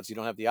spin rods, you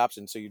don't have the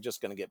option, so you're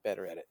just going to get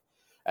better at it,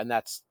 and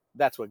that's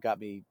what got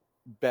me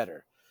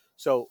better.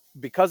 So,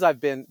 because I've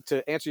been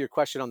to answer your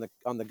question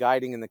on the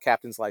guiding and the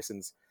captain's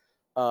license,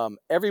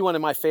 everyone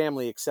in my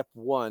family except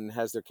one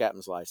has their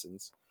captain's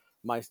license.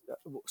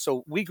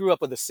 So we grew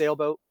up with a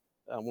sailboat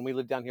when we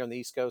lived down here on the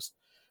East Coast.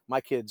 My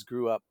kids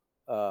grew up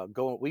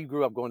going. We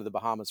grew up going to the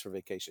Bahamas for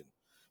vacation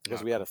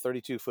because Oh, we had cool. a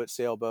 32-foot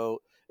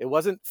sailboat. It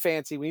wasn't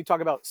fancy. When you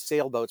talk about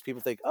sailboats,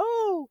 people think,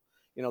 oh,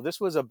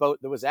 this was a boat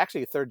that was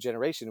actually a third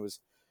generation. It was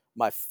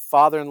my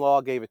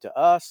father-in-law gave it to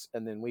us,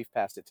 and then we've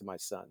passed it to my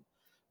son.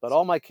 But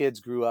all my kids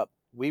grew up.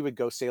 We would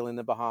go sail in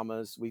the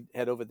Bahamas. We'd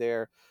head over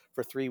there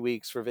for 3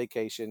 weeks for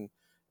vacation.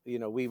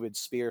 We would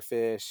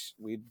spearfish,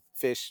 we'd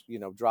fish,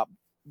 drop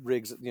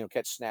rigs,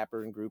 catch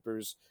snapper and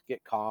groupers,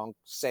 get conch,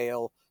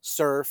 sail,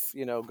 surf,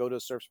 go to a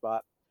surf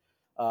spot.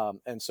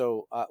 And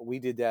so we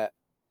did that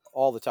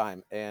all the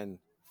time. And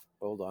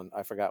hold on,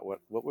 I forgot what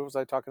was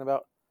I talking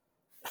about?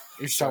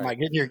 You're just talking Sorry.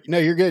 about getting your no,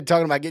 you're good.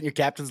 Talking about getting your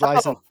captain's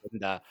license Oh, and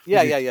with yeah,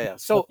 your yeah, yeah, yeah.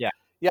 So yeah.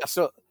 yeah,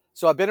 so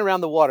I've been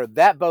around the water.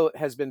 That boat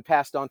has been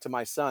passed on to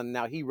my son.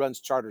 Now he runs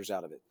charters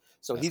out of it.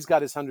 So That's he's cool.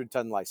 got his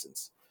 100-ton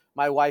license.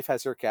 My wife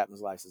has her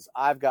captain's license.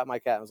 I've got my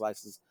captain's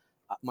license.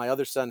 My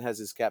other son has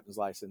his captain's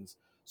license.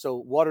 So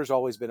water's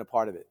always been a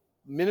part of it.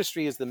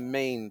 Ministry is the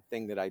main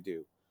thing that I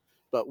do.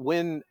 But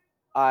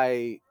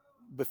I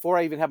before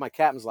I even had my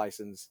captain's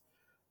license,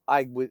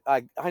 I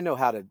know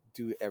how to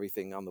do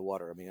everything on the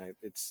water. I mean,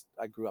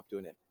 I grew up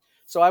doing it.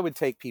 So I would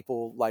take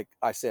people, like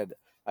I said,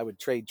 I would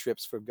trade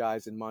trips for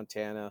guys in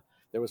Montana.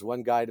 There was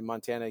one guy in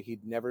Montana.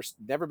 He'd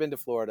never been to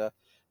Florida,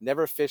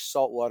 never fished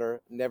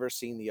saltwater, never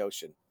seen the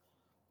ocean.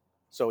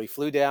 So he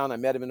flew down. I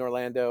met him in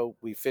Orlando.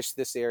 We fished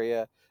this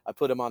area. I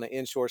put him on an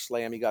inshore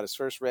slam. He got his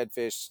first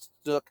redfish,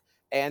 snook,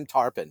 and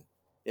tarpon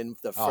in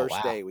the Oh first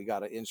wow. day. We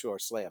got an inshore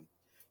slam.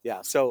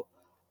 Yeah. So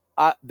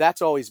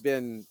that's always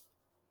been,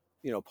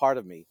 part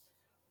of me.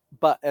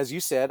 But as you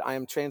said, I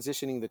am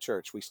transitioning the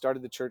church. We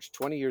started the church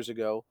 20 years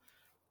ago.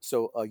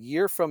 So a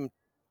year from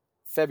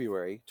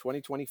February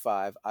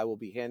 2025, I will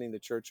be handing the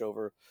church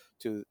over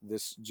to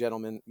this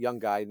gentleman, young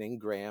guy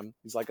named Graham.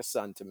 He's like a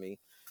son to me.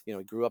 He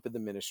grew up in the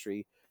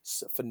ministry.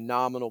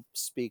 Phenomenal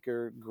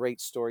speaker, great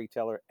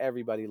storyteller.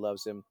 Everybody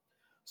loves him.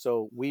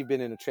 So we've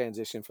been in a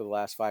transition for the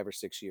last 5 or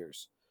 6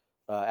 years.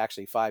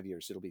 Actually, 5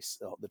 years.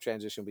 The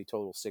transition will be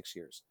total 6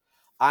 years.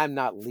 I'm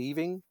not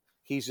leaving.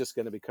 He's just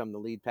going to become the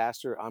lead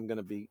pastor. I'm going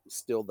to be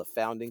still the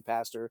founding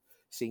pastor,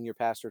 senior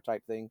pastor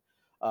type thing.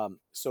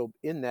 So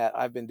in that,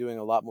 I've been doing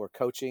a lot more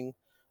coaching.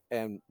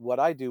 And what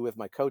I do with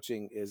my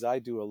coaching is I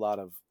do a lot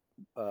of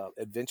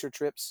adventure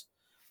trips.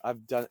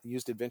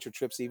 Used adventure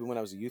trips even when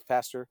I was a youth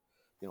pastor,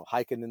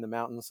 hiking in the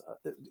mountains.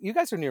 You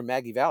guys are near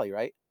Maggie Valley,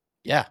 right?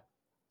 Yeah.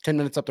 10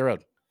 minutes up the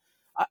road.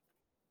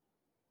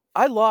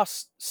 I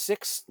lost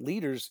 6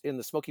 leaders in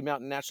the Smoky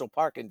Mountain National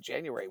Park in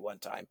January one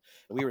time.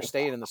 We were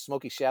staying in the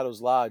Smoky Shadows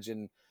Lodge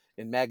in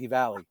Maggie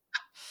Valley.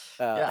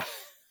 Yeah.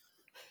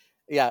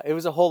 Yeah, it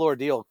was a whole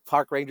ordeal.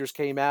 Park rangers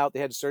came out. They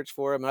had to search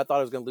for him. And I thought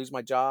I was going to lose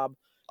my job.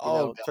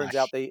 Oh, Turns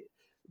gosh. out they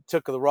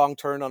took the wrong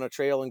turn on a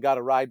trail and got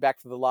a ride back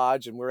to the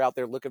lodge. And we're out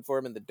there looking for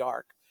him in the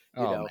dark,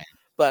 Oh, man.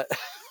 But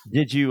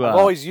Did you I've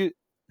always used.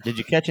 did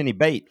you catch any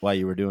bait while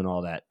you were doing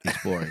all that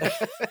exploring?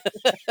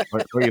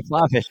 Were you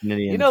fly fishing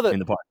any in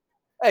the park?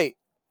 Hey,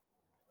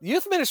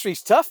 youth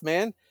ministry's tough,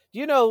 man.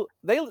 They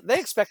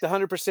expect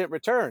 100%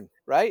 return,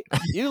 right?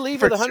 You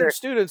leave For with 100 sure.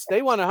 students,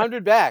 they want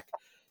 100 back.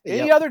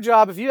 Any Yep. other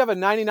job, if you have a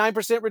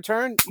 99%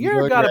 return, You're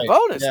you've doing got a great.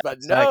 bonus. Yeah, But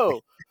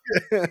exactly.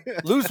 no,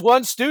 lose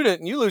one student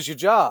and you lose your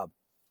job.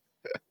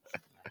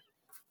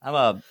 I'm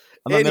a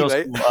middle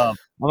Anyway, school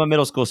I'm a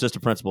middle school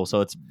assistant principal,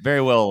 so it's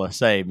very well the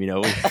same. We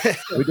do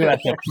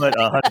have to put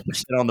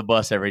 100% on the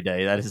bus every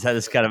day. That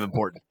is kind of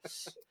important.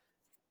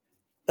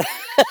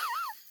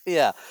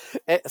 yeah.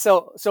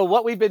 So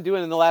what we've been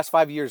doing in the last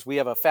 5 years, we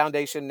have a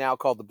foundation now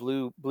called the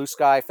Blue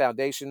Sky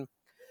Foundation.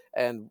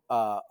 And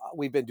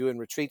we've been doing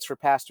retreats for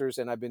pastors,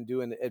 and I've been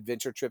doing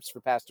adventure trips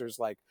for pastors.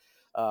 Like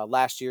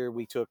last year,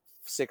 we took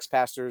 6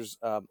 pastors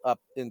up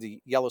in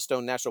the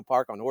Yellowstone National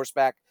Park on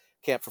horseback,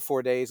 camped for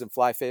 4 days, and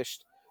fly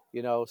fished.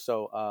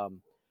 So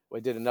we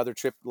did another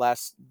trip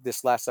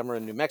this last summer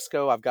in New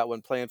Mexico. I've got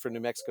one planned for New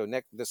Mexico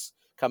this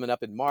coming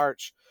up in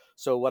March.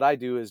 So what I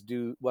do is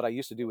do what I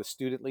used to do with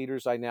student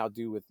leaders. I now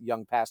do with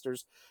young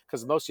pastors,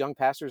 because most young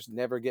pastors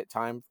never get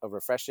time of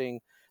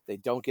refreshing. They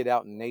don't get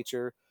out in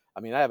nature. I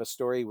mean, I have a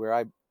story where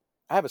I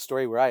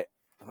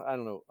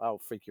don't know, I'll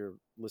freak your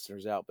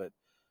listeners out, but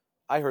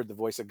I heard the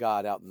voice of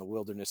God out in the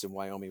wilderness in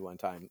Wyoming one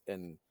time,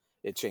 and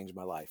it changed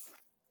my life.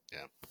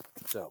 Yeah.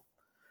 So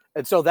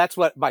that's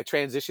what my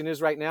transition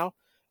is right now.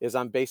 Is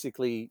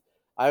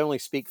I only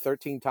speak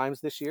 13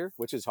 times this year,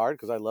 which is hard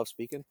because I love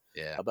speaking.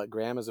 Yeah. But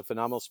Graham is a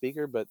phenomenal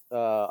speaker. But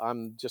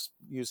I'm just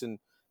using,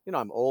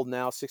 I'm old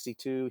now,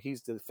 62.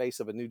 He's the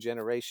face of a new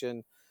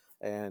generation,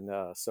 and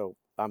so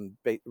I'm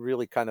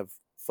really kind of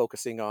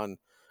focusing on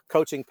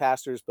coaching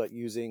pastors, but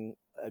using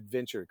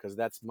adventure because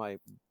that's one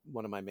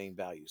of my main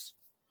values.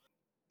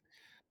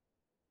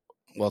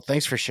 Well,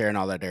 thanks for sharing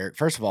all that, Eric.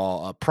 First of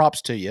all,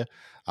 props to you.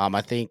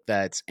 I think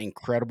that's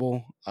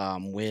incredible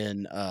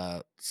when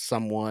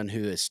someone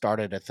who has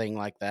started a thing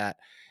like that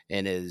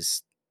and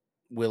is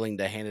willing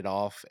to hand it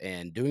off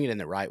and doing it in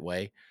the right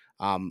way.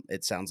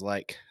 It sounds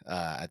like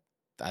I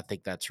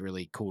think that's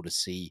really cool to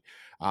see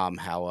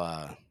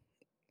how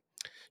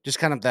just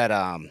kind of that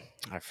I'm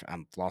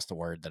lost the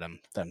word that I'm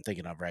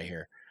thinking of right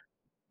here.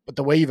 But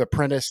the way you've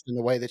apprenticed and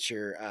the way that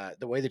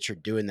you're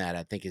doing that,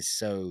 I think is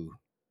so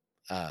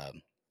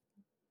um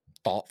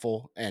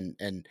thoughtful, and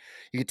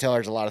you can tell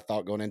there's a lot of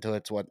thought going into it.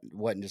 It's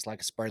wasn't just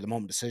like a spur of the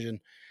moment decision,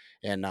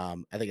 and I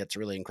think it's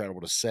really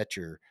incredible to set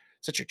your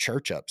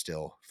church up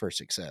still for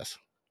success.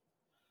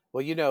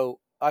 Well,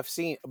 I've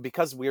seen,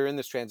 because we're in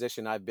this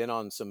transition, I've been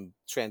on some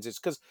transitions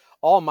because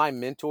all my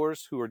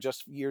mentors who are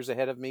just years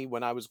ahead of me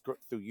when I was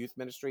through youth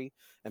ministry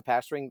and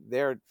pastoring,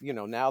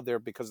 now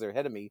because they're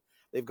ahead of me,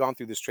 they've gone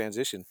through this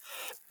transition.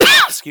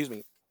 Excuse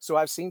me. So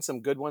I've seen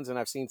some good ones and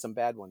I've seen some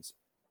bad ones.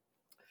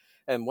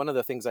 And one of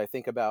the things I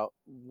think about,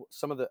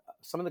 some of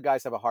the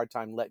guys have a hard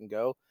time letting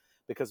go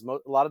because a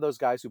lot of those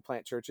guys who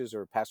plant churches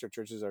or pastor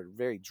churches are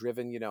very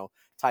driven,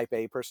 type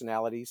A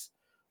personalities.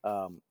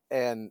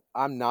 And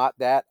I'm not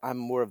that. I'm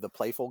more of the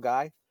playful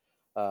guy.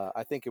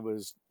 I think it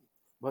was,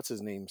 what's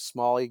his name,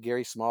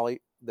 Gary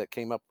Smalley, that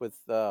came up with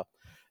the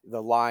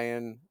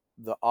lion,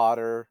 the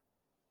otter,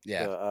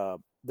 Yeah,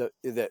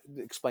 that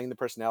explain the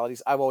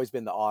personalities. I've always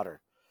been the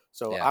otter.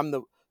 So yeah,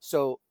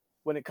 so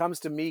when it comes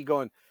to me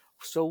going,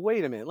 so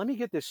wait a minute, let me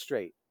get this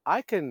straight.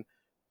 I can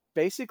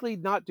basically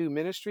not do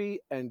ministry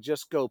and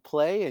just go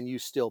play and you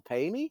still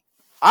pay me.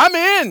 I'm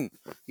in,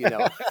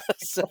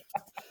 so,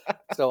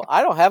 so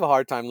I don't have a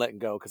hard time letting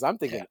go because I'm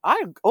thinking, yeah,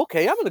 I'm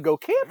going to go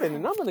camping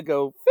and I'm going to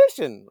go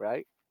fishing.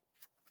 Right.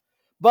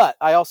 But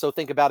I also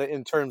think about it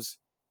in terms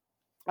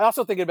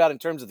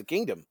of the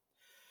kingdom.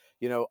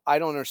 I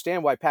don't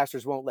understand why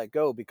pastors won't let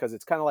go, because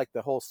it's kind of like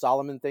the whole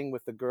Solomon thing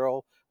with the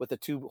girl with the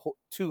two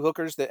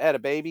hookers that had a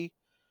baby.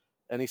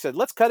 And he said,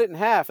 let's cut it in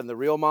half. And the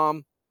real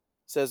mom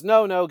says,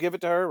 no, give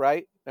it to her.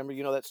 Right.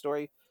 Remember, that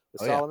story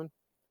with oh yeah, Solomon?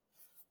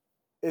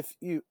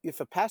 If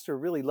a pastor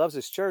really loves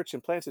his church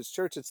and plants his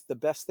church, it's the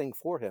best thing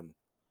for him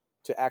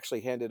to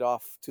actually hand it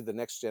off to the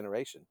next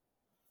generation.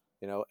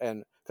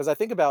 And because I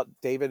think about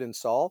David and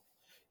Saul,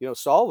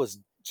 Saul was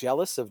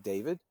jealous of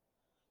David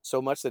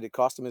so much that it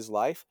cost him his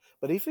life.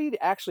 But if he'd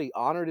actually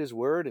honored his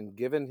word and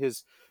given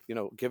his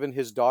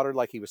daughter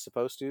like he was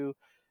supposed to,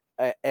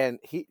 and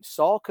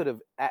Saul could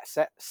have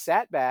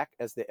sat back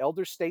as the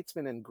elder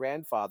statesman and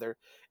grandfather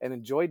and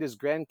enjoyed his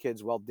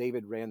grandkids while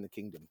David ran the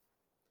kingdom.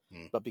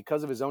 Hmm. But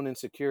because of his own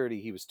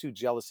insecurity, he was too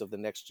jealous of the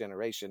next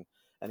generation,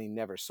 and he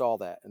never saw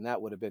that. And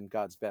that would have been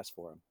God's best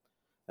for him.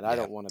 And I Yeah.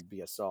 don't want to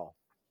be a Saul.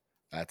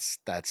 That's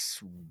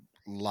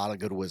a lot of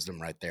good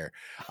wisdom right there.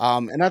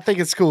 And I think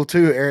it's cool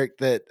too, Eric,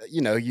 that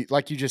you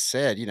like you just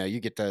said, you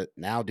get to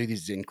now do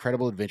these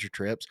incredible adventure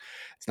trips.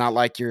 It's not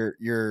like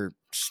you're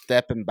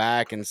stepping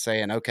back and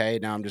saying, okay,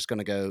 now I'm just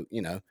gonna go,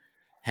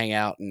 hang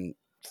out and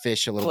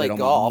fish a little Play bit on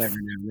my own golf.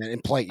 every now and then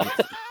and play.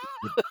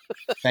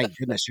 Thank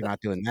goodness you're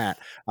not doing that.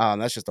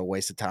 That's just a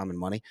waste of time and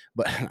money.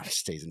 But I'm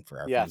just teasing for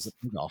our friends Yes. that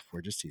play golf.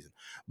 We're just teasing.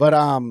 But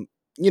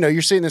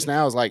you're seeing this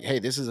now as like, hey,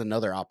 this is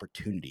another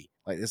opportunity.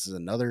 Like this is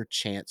another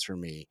chance for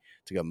me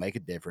to go make a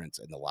difference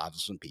in the lives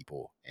of some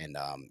people. And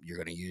you're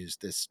going to use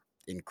this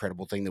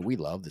incredible thing that we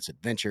love, this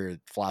adventure,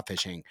 fly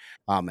fishing,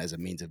 as a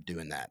means of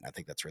doing that. And I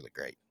think that's really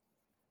great.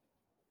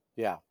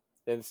 Yeah,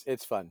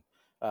 it's fun.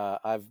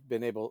 I've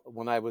been able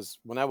when I was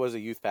a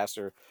youth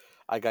pastor,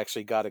 I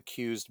actually got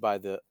accused by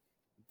the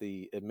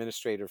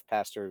administrative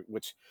pastor,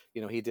 which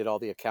he did all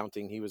the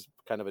accounting. He was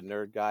kind of a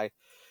nerd guy,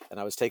 and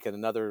I was taking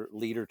another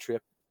leader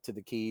trip to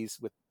the Keys.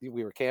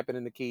 We were camping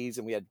in the Keys,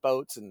 and we had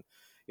boats, and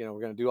we're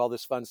going to do all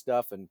this fun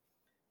stuff. And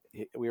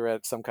we were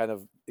at some kind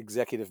of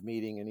executive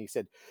meeting, and he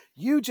said,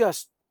 "You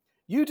just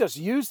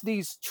use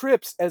these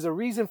trips as a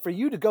reason for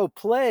you to go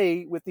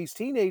play with these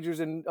teenagers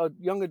and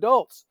young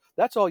adults.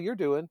 That's all you're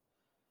doing."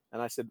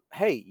 And I said,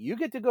 "Hey, you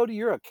get to go to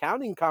your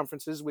accounting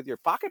conferences with your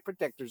pocket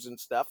protectors and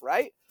stuff,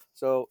 right?"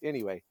 So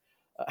anyway,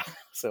 uh,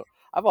 so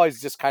I've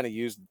always just kind of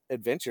used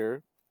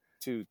adventure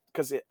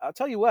because I'll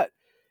tell you what,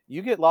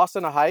 you get lost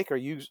on a hike, or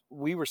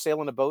we were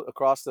sailing a boat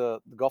across the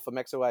Gulf of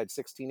Mexico. I had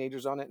 6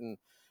 teenagers on it, and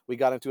we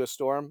got into a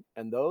storm,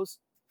 and those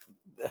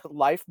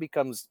life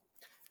becomes,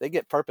 they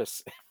get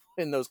purpose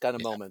in those kind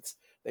of moments.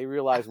 They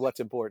realize what's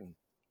important.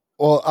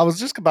 Well, I was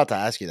just about to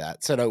ask you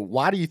that. So,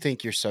 why do you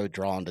think you're so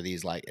drawn to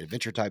these like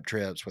adventure type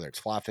trips, whether it's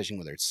fly fishing,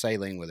 whether it's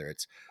sailing, whether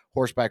it's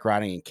horseback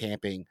riding and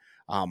camping?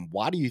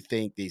 Why do you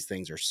think these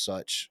things are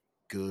such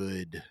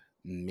good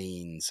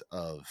means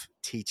of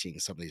teaching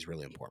some of these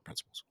really important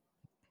principles?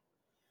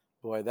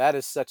 Boy,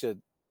 that's such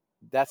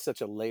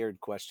a layered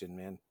question,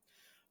 man.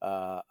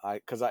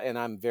 And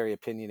I'm very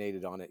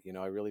opinionated on it.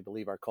 I really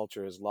believe our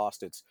culture has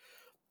lost its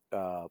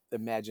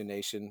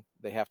imagination.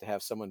 They have to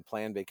have someone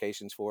plan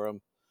vacations for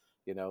them.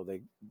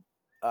 They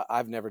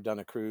I've never done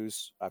a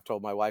cruise. I've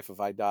told my wife if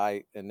I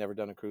die and never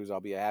done a cruise, I'll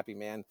be a happy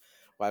man.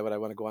 Why would I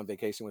want to go on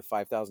vacation with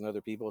 5,000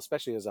 other people,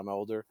 especially as I'm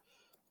older?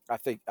 I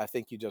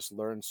think you just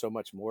learn so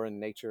much more in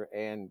nature,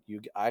 and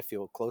I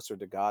feel closer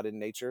to God in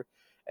nature.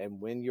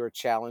 And when you're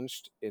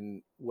challenged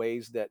in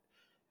ways that,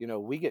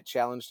 we get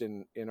challenged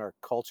in our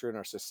culture, in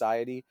our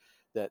society,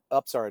 that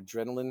ups our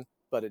adrenaline,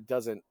 but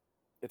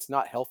it's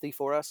not healthy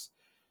for us.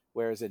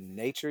 Whereas in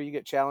nature, you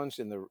get challenged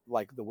in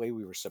the way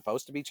we were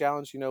supposed to be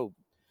challenged.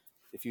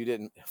 If you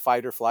didn't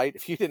fight or flight,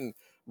 if you didn't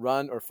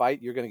run or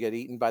fight, you're going to get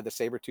eaten by the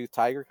saber-toothed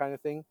tiger kind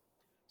of thing.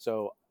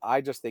 So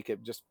I just think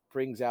it just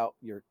brings out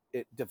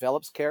it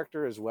develops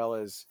character as well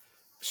as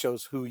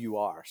shows who you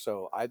are.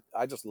 So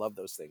I just love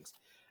those things.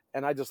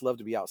 And I just love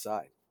to be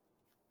outside.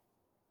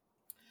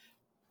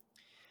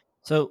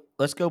 So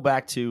let's go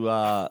back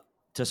to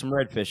some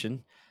red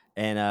fishing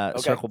and Okay.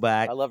 circle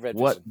back. I love red What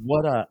fishing.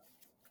 what uh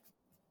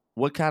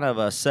what kind of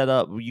a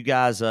setup were you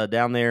guys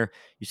down there?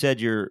 You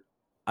said you're.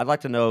 I'd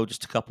like to know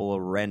just a couple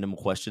of random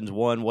questions.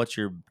 One, what's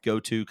your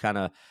go-to kind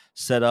of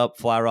setup,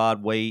 fly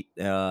rod, weight,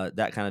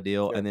 that kind of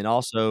deal, and Sure. then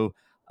also,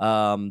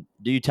 do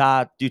you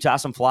tie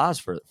some flies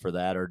for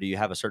that, or do you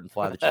have a certain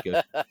fly that you go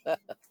to?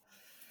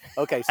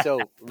 Okay,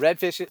 so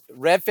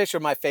redfish are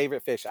my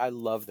favorite fish. I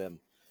love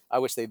them. I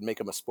wish they'd make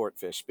them a sport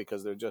fish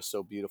because they're just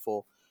so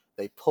beautiful.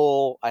 They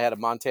pull. I had a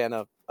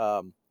Montana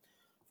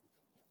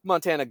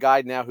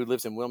guide now who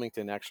lives in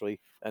Wilmington actually,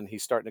 and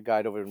he's starting to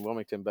guide over in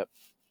Wilmington. But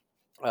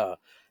uh,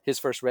 his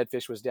first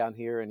redfish was down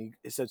here, and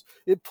he says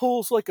it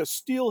pulls like a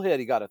steelhead.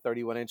 He got a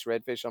 31-inch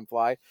redfish on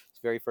fly. His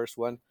very first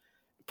one.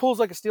 It pulls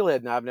like a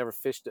steelhead. Now I've never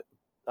fished it.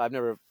 I've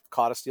never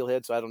caught a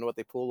steelhead, so I don't know what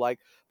they pull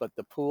like. But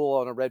the pull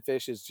on a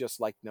redfish is just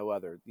like no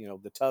other.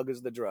 The tug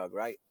is the drug,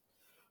 right?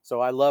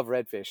 So I love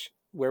redfish.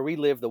 Where we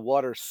live, the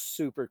water's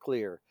super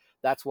clear.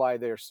 That's why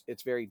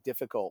it's very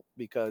difficult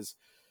because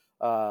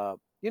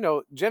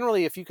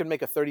generally if you can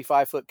make a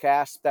 35-foot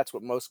cast, that's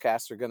what most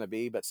casts are going to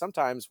be. But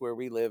sometimes where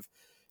we live,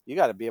 you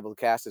got to be able to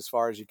cast as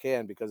far as you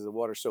can because the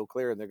water's so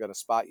clear and they're going to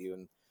spot you.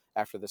 And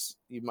after this,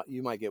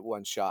 you might get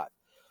one shot.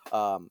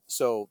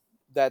 So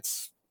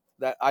that's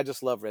that. I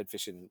just love red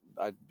fishing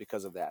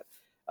because of that.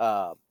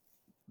 Uh,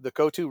 the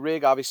go-to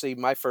rig, obviously,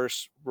 my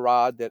first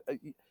rod that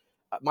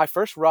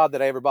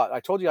I ever bought. I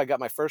told you I got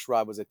my first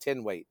rod was a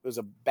 10 weight. It was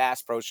a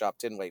Bass Pro Shop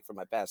 10 weight for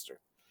my pastor.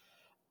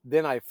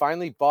 Then I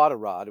finally bought a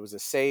rod. It was a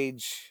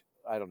Sage.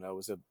 I don't know, it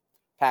was a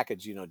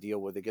package, deal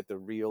where they get the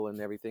reel and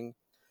everything.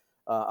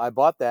 I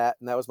bought that,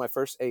 and that was my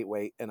first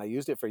 8-weight, and I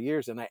used it for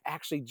years. And I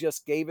actually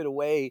just gave it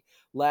away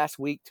last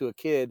week to a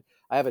kid.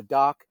 I have a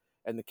dock,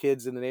 and the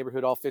kids in the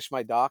neighborhood all fish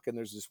my dock. And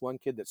there's this one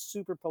kid that's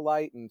super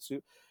polite,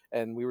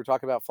 and we were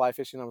talking about fly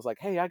fishing. I was like,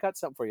 "Hey, I got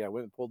something for you." I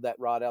went and pulled that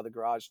rod out of the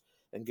garage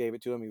and gave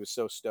it to him. He was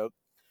so stoked.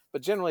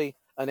 But generally,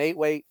 an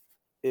 8-weight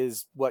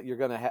is what you're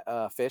going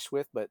to fish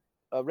with. But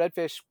a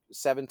redfish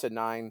 7 to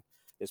 9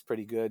 is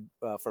pretty good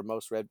for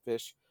most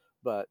redfish.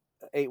 But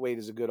 8-weight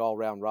is a good all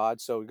round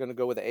rod. So we're going to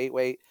go with an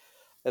 8-weight.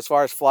 As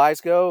far as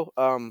flies go,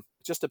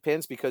 it just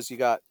depends, because you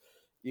got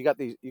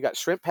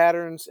shrimp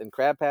patterns and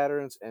crab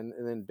patterns, and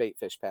then bait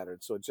fish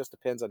patterns. So it just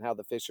depends on how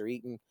the fish are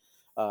eaten.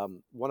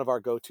 One of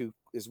our go-to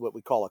is what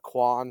we call a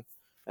quan,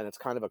 and it's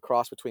kind of a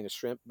cross between a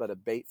shrimp but a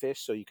bait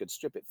fish. So you could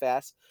strip it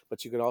fast,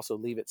 but you can also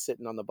leave it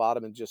sitting on the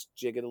bottom and just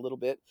jig it a little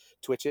bit,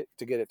 twitch it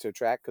to get it to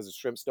attract, because the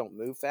shrimps don't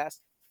move fast.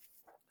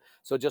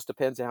 So it just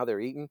depends on how they're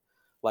eaten.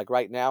 Like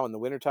right now in the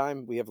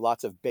wintertime, we have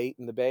lots of bait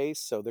in the bays,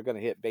 so they're going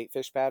to hit bait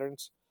fish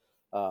patterns.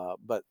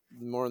 But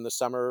more in the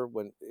summer,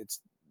 when it's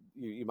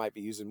you might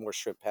be using more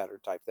shrimp pattern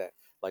type thing,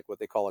 like what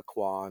they call a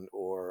quan,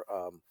 or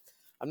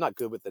I'm not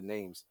good with the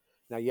names.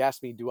 Now you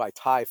asked me, do I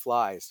tie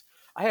flies?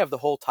 I have the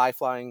whole fly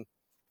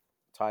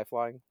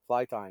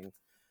tying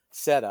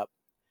setup.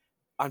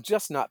 I'm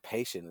just not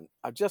patient.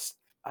 I just,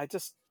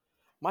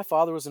 my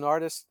father was an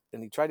artist,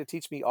 and he tried to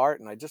teach me art,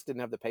 and I just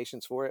didn't have the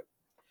patience for it.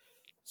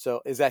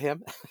 So is that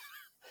him?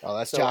 Oh,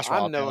 that's So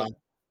Joshua.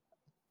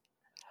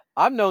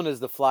 I'm known as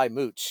the fly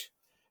mooch,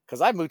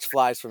 because I mooch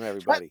flies from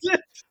everybody.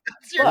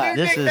 That's your But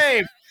new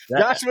nickname.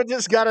 Joshua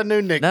just got a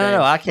new nickname.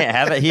 No, I can't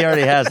have it. He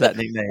already has that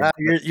nickname.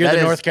 You're That the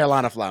is- North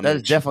Carolina fly That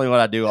is mooch. definitely what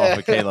I do off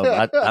of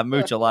Caleb. I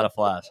mooch a lot of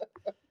flies.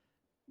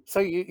 So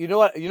you know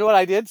what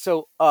I did?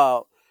 So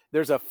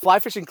there's a fly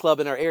fishing club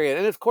in our area,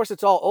 and of course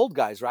it's all old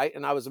guys, right?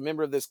 And I was a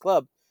member of this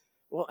club.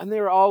 Well, and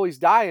they were always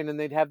dying, and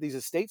they'd have these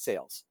estate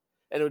sales,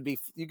 and it would be,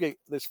 you get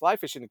this fly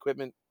fishing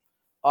equipment,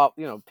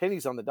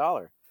 pennies on the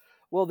dollar.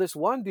 Well, this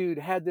one dude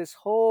had this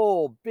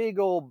whole big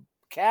old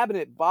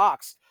cabinet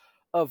box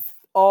of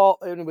all,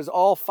 and it was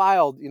all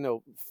filed,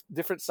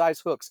 different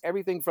size hooks,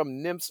 everything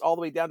from nymphs all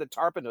the way down to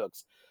tarpon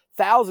hooks,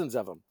 thousands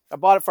of them. I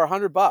bought it for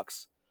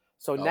 $100.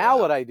 So now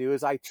wow. what I do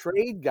is I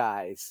trade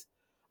guys.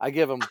 I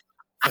give them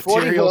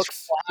 40 Materials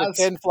hooks for for flies.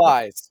 10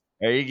 flies.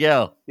 There you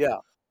go. Yeah.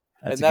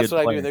 That's And a that's good what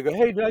I do. plan. And they go,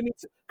 "Hey, do I need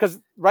to?" Because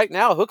right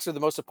now hooks are the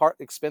most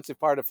expensive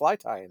part of fly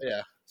tying.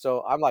 Yeah.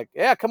 So I'm like,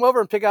 "Yeah, come over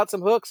and pick out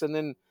some hooks." And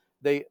then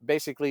they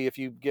basically, if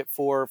you get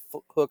 4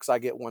 hooks, I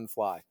get 1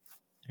 fly.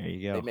 There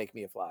you They go. make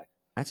me a fly.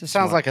 That's a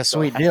Sounds smart. like a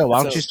sweet deal.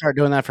 Why don't so- you start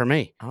doing that for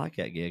me? I like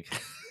that gig.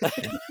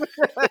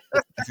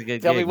 That's a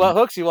good Tell gig. me what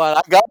hooks you want.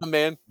 I got them,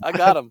 man. I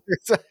got them.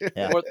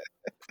 Yeah.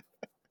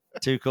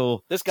 Too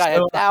cool. This guy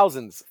had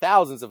thousands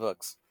of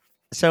hooks.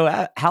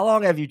 So how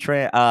long have you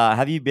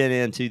been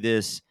into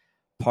this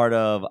part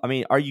of? I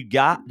mean,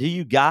 do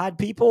you guide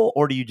people,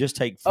 or do you just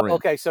take friends?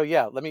 Okay, so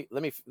yeah,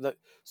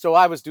 so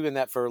I was doing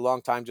that for a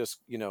long time, just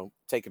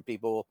taking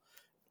people,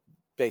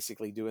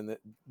 basically doing that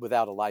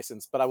without a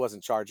license, but I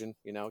wasn't charging,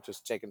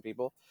 just taking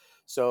people.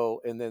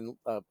 So, and then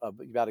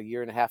about a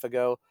year and a half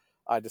ago,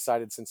 I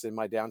decided, since in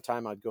my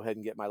downtime, I'd go ahead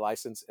and get my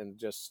license and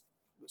just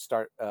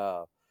start.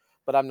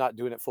 But I'm not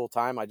doing it full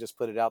time. I just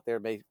put it out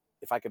there.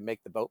 If I can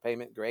make the boat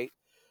payment, great.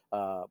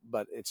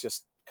 But it's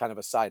just kind of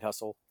a side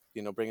hustle,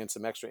 bring in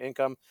some extra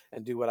income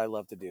and do what I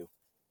love to do.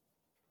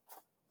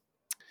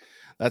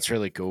 That's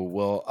really cool.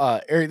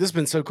 Well, Eric, this has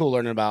been so cool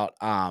learning about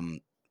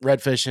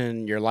red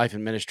fishing, your life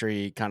and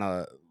ministry, kind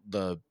of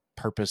the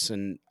purpose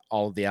and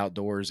all of the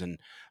outdoors, and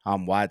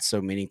why it's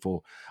so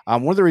meaningful.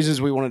 One of the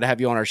reasons we wanted to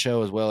have you on our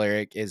show as well,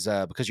 Eric, is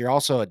because you're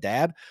also a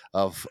dad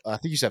of, I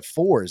think you said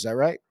 4. Is that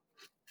right?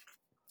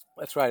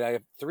 That's right. I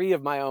have 3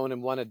 of my own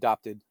and 1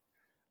 adopted,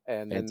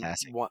 and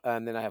Fantastic.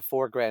 then I have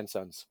 4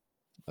 grandsons.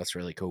 That's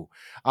really cool.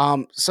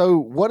 So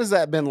what has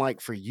that been like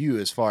for you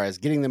as far as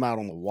getting them out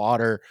on the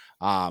water?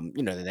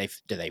 Do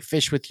they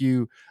fish with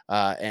you?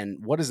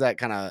 And what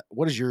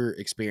has your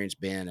experience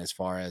been as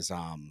far as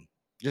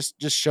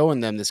just showing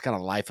them this kind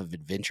of life of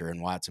adventure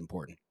and why it's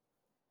important?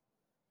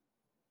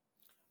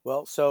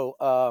 Well,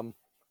 so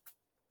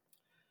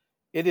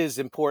it is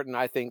important,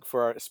 I think,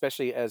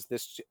 especially as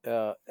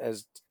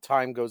as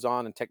time goes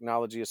on and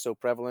technology is so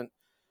prevalent.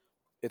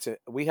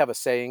 We have a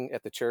saying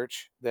at the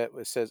church that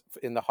says,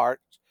 in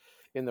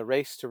the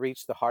race to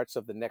reach the hearts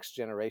of the next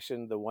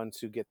generation, the ones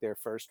who get there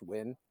first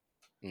win.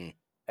 Mm.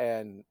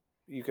 And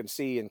you can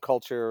see in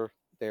culture,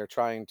 they're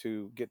trying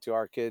to get to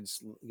our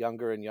kids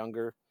younger and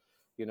younger.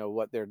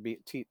 What they're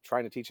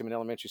trying to teach them in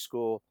elementary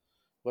school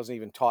wasn't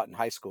even taught in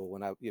high school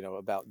when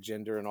about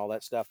gender and all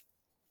that stuff.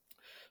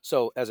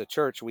 So as a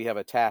church, we have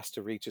a task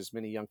to reach as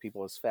many young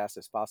people as fast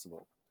as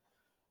possible.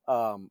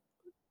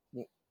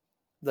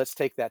 Let's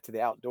take that to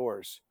the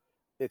outdoors.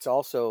 It's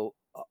also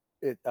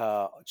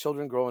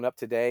children growing up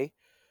today.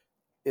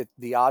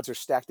 The odds are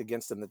stacked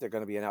against them that they're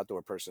going to be an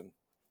outdoor person,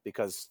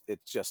 because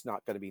it's just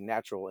not going to be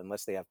natural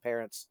unless they have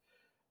parents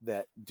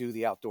that do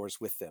the outdoors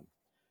with them.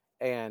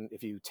 And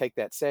if you take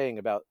that saying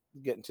about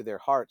getting to their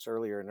hearts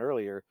earlier and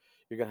earlier,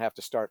 you're going to have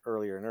to start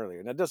earlier and earlier.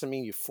 And that doesn't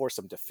mean you force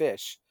them to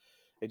fish.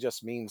 It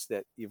just means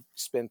that you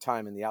spend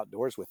time in the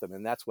outdoors with them.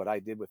 And that's what I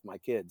did with my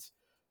kids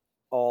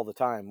all the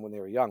time when they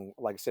were young.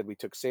 Like I said, we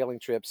took sailing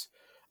trips.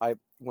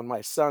 When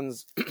my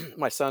son's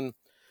my son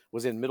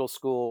was in middle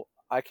school,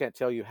 I can't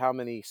tell you how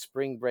many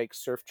spring break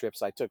surf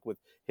trips I took with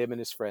him and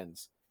his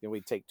friends.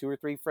 We'd take 2 or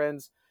 3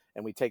 friends,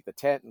 and we'd take the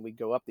tent and we'd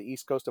go up the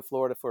east coast of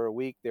Florida for a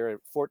week. They're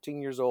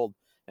 14 years old,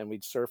 and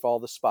we'd surf all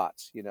the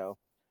spots,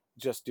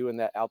 just doing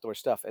that outdoor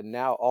stuff. And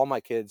now all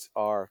my kids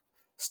are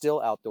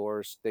still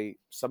outdoors.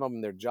 Some of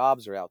them, their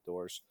jobs are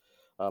outdoors.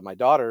 My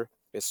daughter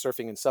is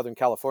surfing in Southern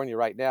California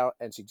right now,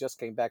 and she just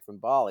came back from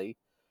Bali,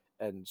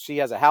 and she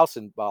has a house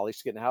in Bali.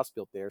 She's getting a house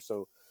built there.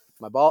 So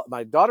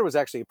my daughter was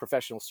actually a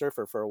professional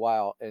surfer for a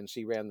while, and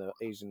she ran the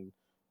Asian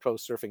Pro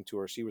Surfing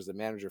Tour. She was the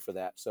manager for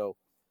that. So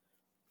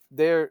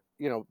being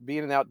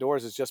in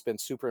outdoors has just been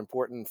super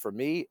important for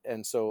me,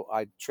 and so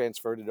I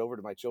transferred it over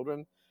to my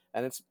children,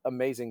 and it's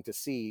amazing to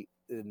see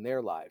in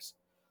their lives.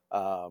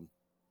 Um,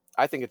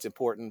 I think it's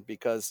important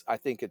because I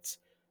think it's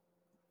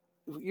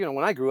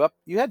when I grew up,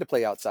 you had to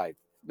play outside.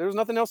 There was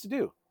nothing else to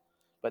do.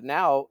 But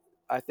now,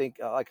 I think,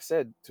 like I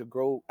said, to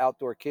grow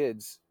outdoor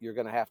kids, you're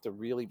going to have to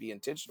really be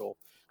intentional,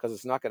 because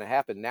it's not going to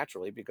happen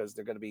naturally, because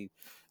they're going to be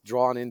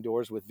drawn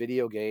indoors with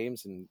video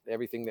games and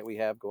everything that we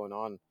have going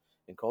on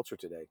in culture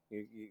today.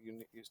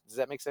 Does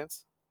that make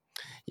sense?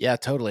 Yeah,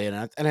 totally.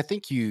 And I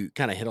think you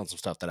kind of hit on some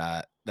stuff that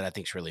I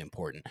think is really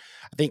important.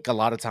 I think a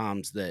lot of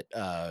times that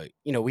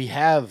we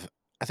have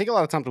I think a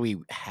lot of times we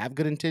have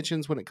good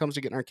intentions when it comes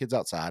to getting our kids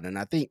outside. And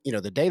I think,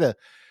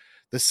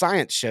 the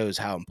science shows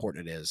how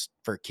important it is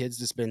for kids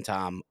to spend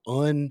time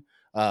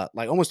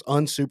like almost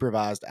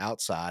unsupervised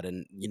outside,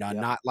 and Yeah.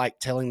 not like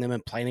telling them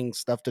and planning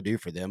stuff to do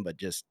for them, but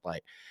just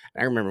like,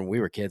 I remember when we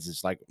were kids,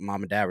 it's like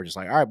mom and dad were just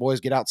like, all right, boys,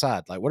 get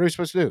outside. Like, what are we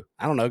supposed to do?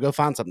 I don't know. Go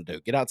find something to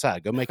do. Get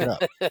outside. Go make it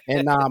up.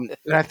 And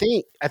I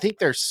think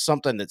there's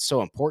something that's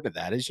so important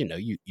to that is,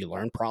 you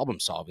learn problem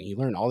solving, you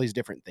learn all these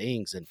different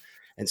things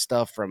and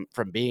stuff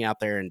from being out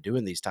there and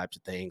doing these types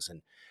of things.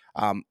 And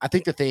I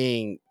think the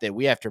thing that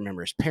we have to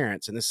remember as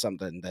parents, and this is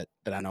something that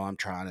I know I'm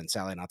trying, and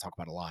Sally and I talk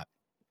about a lot,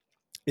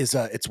 is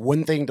it's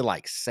one thing to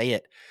like say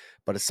it,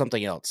 but it's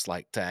something else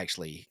like to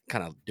actually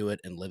kind of do it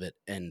and live it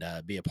and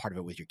be a part of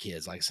it with your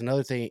kids. Like, it's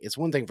another thing. It's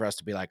one thing for us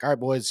to be like, all right,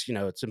 boys,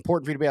 it's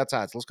important for you to be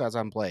outside, so let's go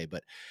outside and play.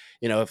 But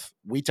if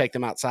we take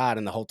them outside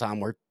and the whole time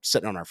we're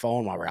sitting on our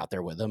phone while we're out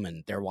there with them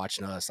and they're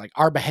watching us, like,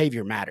 our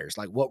behavior matters.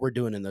 Like, what we're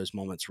doing in those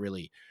moments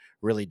really,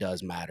 really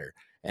does matter.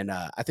 And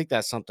I think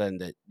that's something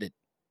that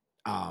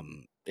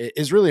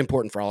is really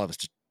important for all of us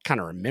to kind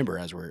of remember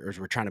as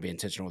we're trying to be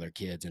intentional with our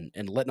kids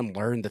and letting them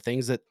learn the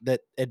things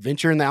that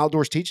adventure in the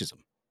outdoors teaches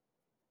them.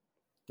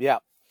 Yeah.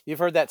 You've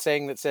heard that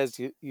saying that says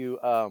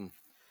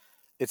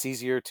it's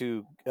easier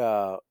to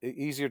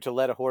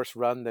let a horse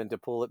run than to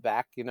pull it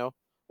back. What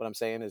I'm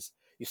saying is,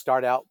 you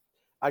start out.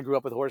 I grew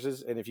up with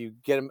horses, and if you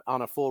get them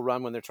on a full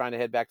run when they're trying to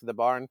head back to the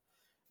barn,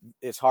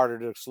 it's harder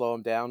to slow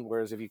them down.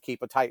 Whereas if you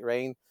keep a tight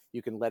rein,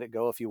 you can let it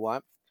go if you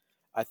want.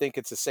 I think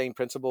it's the same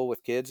principle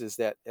with kids, is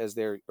that as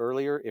they're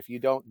earlier, if you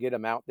don't get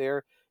them out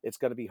there, it's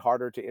going to be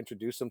harder to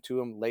introduce them to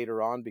them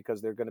later on, because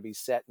they're going to be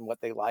set in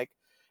what they like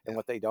and Yeah,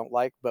 what they don't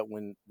like. But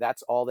when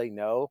that's all they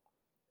know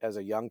as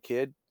a young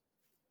kid,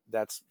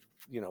 that's,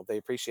 they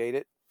appreciate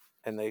it,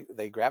 and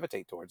they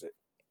gravitate towards it.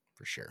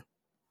 for sure.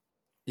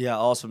 Yeah,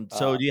 awesome.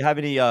 So, Uh, do you have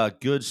any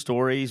good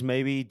stories,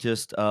 maybe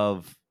just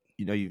of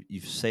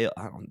you've sailed?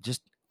 I don't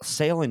just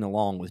sailing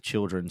along with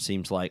children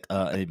seems like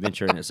an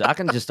adventure in itself. I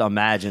can just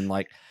imagine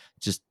like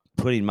just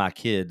putting my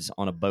kids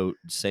on a boat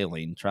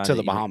sailing, trying To to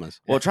the even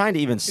Bahamas. well, trying to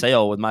even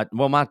sail with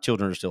my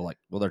children are still like,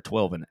 well, they're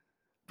 12 and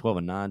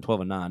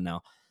 9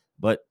 now.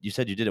 But you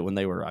said you did it when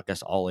they were, I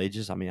guess, all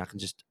ages. I mean, I can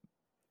just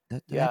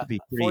that had yeah, to be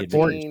pretty Four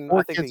adventurous. 14. I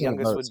four think the kids on a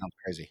youngest boat would. sounds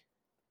crazy.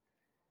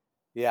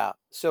 Yeah.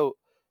 So,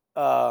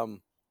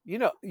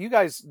 you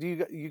guys,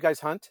 you guys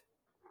hunt?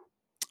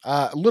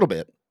 A little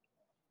bit.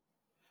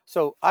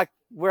 So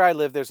where I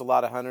live, there's a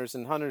lot of hunters,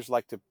 and hunters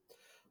like to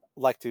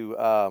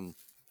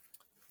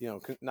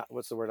not,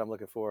 what's the word I'm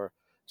looking for?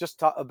 Just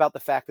talk about the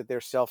fact that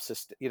they're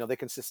they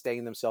can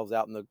sustain themselves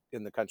out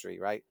in the country,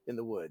 right? In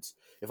the woods.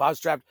 If I was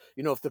trapped,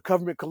 if the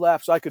government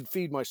collapsed, I could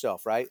feed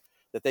myself, right?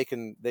 That they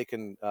can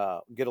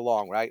get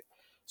along, right?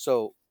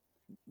 So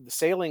the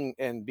sailing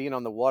and being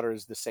on the water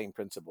is the same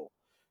principle.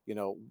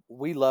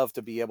 We love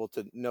to be able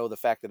to know the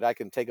fact that I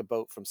can take a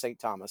boat from St.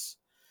 Thomas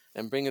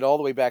and bring it all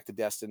the way back to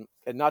Destin,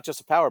 and not just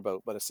a power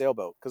boat, but a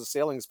sailboat, because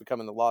sailing's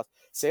becoming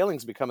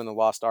the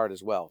lost art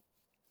as well.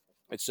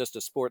 It's just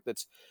a sport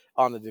that's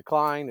on the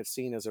decline. It's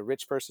seen as a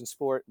rich person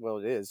sport. Well,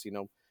 it is.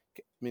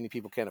 Many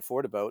people can't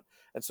afford a boat,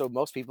 and so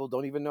most people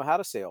don't even know how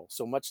to sail.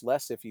 So much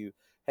less if you,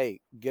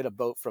 hey, get a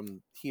boat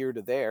from here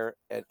to there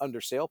and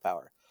under sail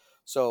power.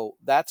 So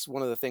that's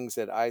one of the things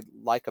that I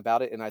like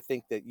about it, and I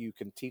think that you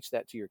can teach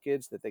that to your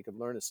kids, that they can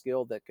learn a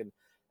skill that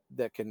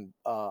can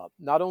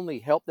not only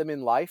help them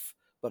in life,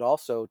 but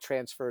also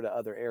transfer to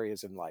other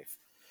areas in life.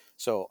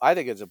 So I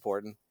think it's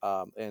important.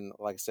 And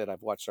like I said,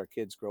 I've watched our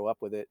kids grow up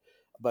with it.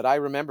 But I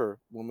remember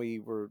when we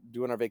were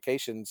doing our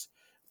vacations,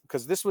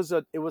 because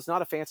it was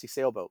not a fancy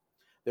sailboat.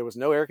 There was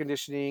no air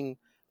conditioning.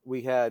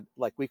 We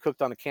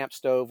cooked on a camp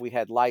stove. We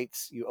had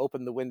lights. You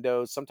opened the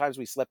windows. Sometimes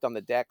we slept on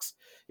the decks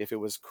if it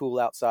was cool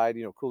outside,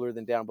 cooler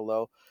than down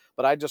below.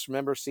 But I just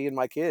remember seeing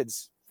my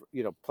kids,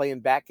 playing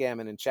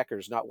backgammon and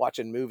checkers, not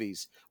watching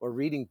movies or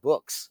reading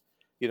books,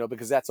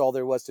 because that's all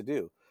there was to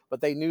do.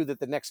 But they knew that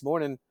the next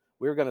morning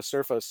we were going to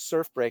surf a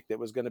surf break that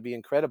was going to be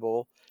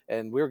incredible,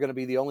 and we were going to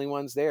be the only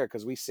ones there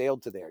because we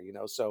sailed to there.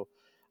 So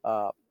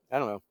I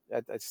don't know.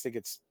 I just think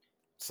it's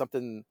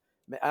something.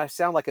 I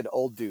sound like an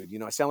old dude.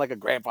 I sound like a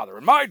grandfather.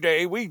 In my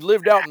day, we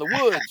lived out in the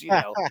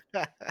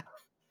woods.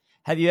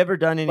 Have you ever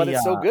done But any?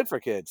 it's so good for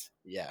kids.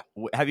 Yeah.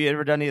 Have you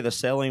ever done any of the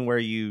sailing where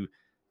you,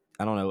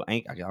 I don't know,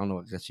 I don't know,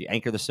 I guess you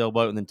anchor the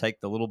sailboat and then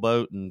take the little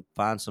boat and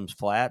find some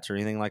flats or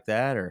anything like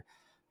that, or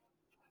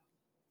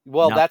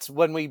Well, not that's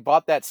when we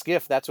bought that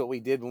skiff. That's what we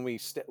did when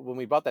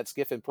we bought that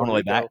skiff in on Puerto the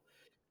way back? Rico.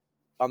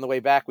 On the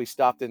way back, we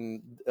stopped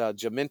in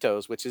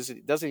Jamintos,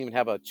 it doesn't even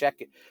have a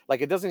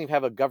it doesn't even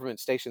have a government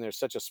station. There's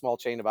such a small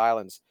chain of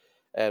islands,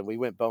 and we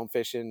went bone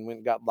fishing, went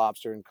and got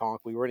lobster and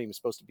conch. We weren't even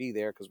supposed to be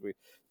there because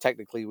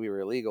we were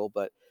illegal.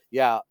 But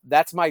yeah,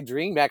 that's my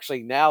dream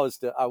actually. Now is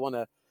I want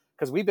to,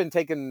 because we've been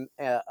taking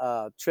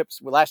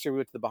trips. Well, last year we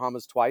went to the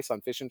Bahamas twice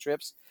on fishing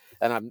trips,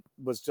 and I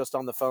was just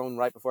on the phone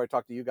right before I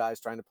talked to you guys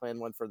trying to plan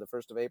one for the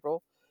 1st of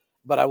April.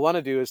 But I want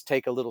to do is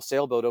take a little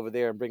sailboat over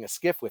there and bring a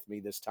skiff with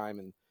me this time,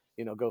 and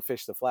go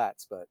fish the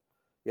flats. But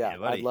yeah,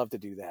 Yeah, I'd love to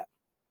do that.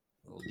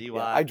 little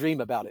Yeah, I dream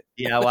about it.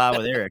 DIY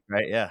with Eric,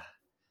 right? Yeah.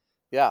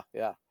 Yeah,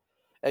 yeah.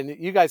 And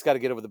you guys got to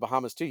get over the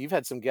Bahamas too. You've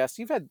had some guests.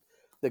 You've had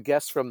the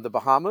guests from the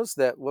Bahamas.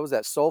 What was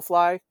that?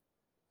 Soulfly.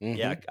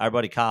 Yeah, our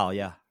buddy Kyle.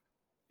 Yeah.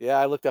 Yeah,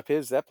 I looked up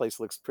that place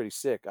looks pretty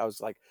sick. I was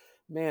like,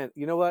 man,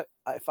 you know what?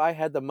 If I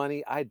had the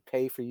money, I'd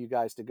pay for you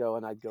guys to go,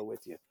 and I'd go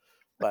with you.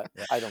 But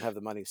I don't have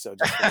the money, so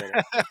just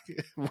forget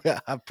it. Well,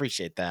 I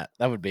appreciate that.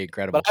 That would be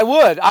incredible.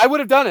 But I would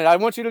have done it. I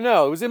want you to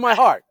know it was in my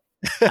heart.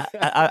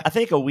 I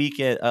think a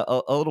weekend,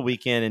 a little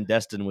weekend in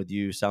Destin with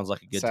you sounds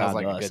like a good Sounds time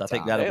like to a us. good I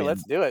think time. that'll Hey, be.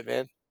 let's do it,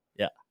 man.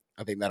 Yeah.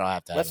 I think that'll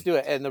have to Let's happen. do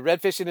it. And the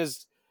red fishing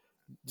is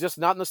just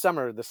not in the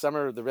summer.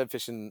 The red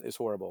fishing is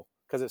horrible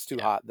because it's too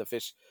hot. The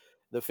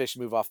fish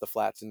move off the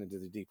flats and into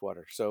the deep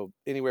water. So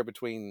anywhere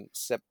between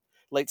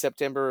late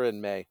September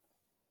and May.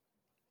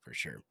 For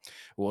sure.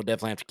 We'll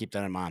definitely have to keep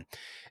that in mind.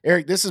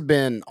 Eric, this has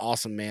been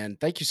awesome, man.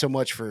 Thank you so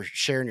much for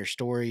sharing your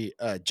story.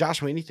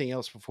 Joshua, anything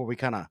else before we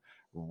kind of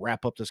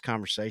wrap up this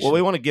conversation? Well,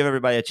 we want to give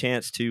everybody a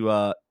chance to.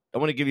 I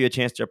want to give you a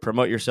chance to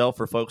promote yourself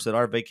for folks that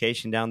are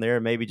vacation down there,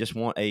 and maybe just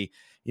want a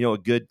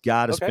good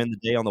guy to spend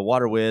the day on the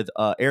water with.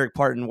 Eric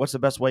Partin, what's the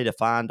best way to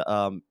find?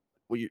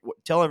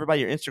 Tell everybody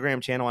your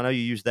Instagram channel. I know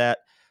you use that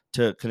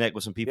to connect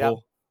with some people. Yeah.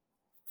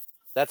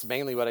 That's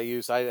mainly what I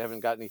use. I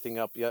haven't got anything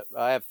up yet.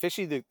 I have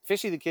Fishy the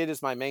Kid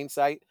is my main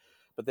site,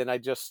 but then I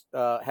just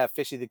have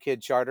Fishy the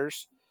Kid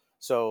charters.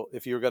 So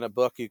if you're going to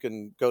book, you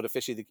can go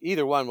to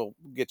either one will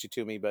get you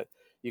to me, but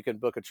you can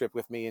book a trip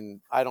with me.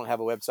 And I don't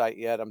have a website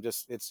yet.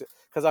 It's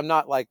because I'm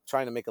not like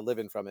trying to make a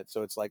living from it.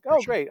 So it's like,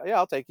 great. Yeah,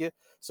 I'll take you.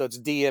 So it's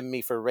DM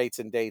me for rates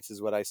and dates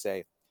is what I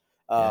say.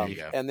 There you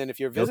go. And then if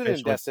you're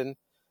visiting Destin,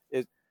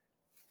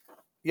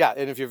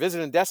 and if you're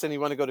visiting Destin, you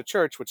want to go to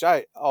church, which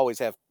I always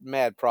have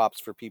mad props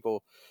for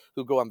people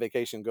who go on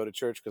vacation and go to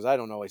church because I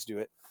don't always do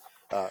it.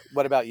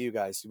 What about you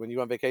guys? When you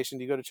go on vacation,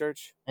 do you go to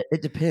church?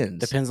 It depends.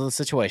 Depends on the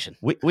situation.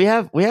 We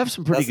have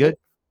some pretty good.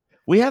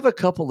 We have a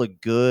couple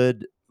of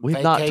good. We've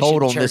vacation not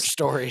told on church this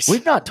stories.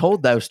 We've not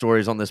told those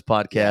stories on this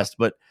podcast,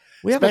 but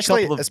we have a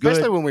couple of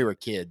especially good, when we were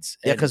kids.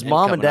 Yeah, because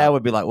mom and dad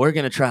would be like, "We're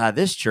going to try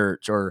this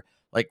church," or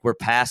like, "We're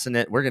passing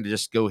it. We're going to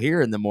just go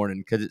here in the morning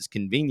because it's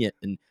convenient."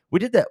 And we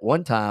did that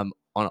one time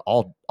on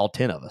all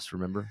 10 of us.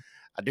 Remember?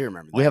 I do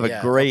remember. We have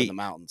a great in the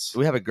mountains.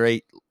 We have a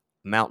great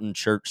mountain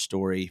church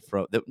story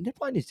from that.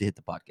 Probably needs to hit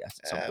the podcast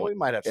at some point. We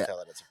might have to tell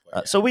it at some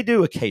point. So we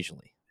do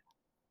occasionally.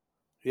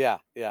 Yeah.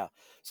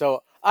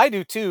 So I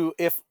do too.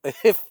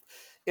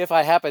 If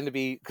I happen to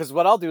be, because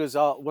what I'll do is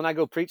when I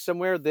go preach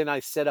somewhere, then I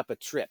set up a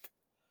trip.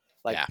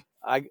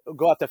 I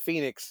go out to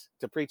Phoenix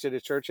to preach at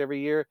a church every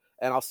year,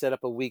 and I'll set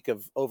up a week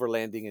of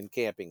overlanding and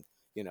camping.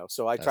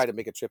 So I try to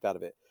make a trip out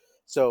of it.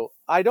 So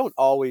I don't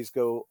always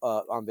go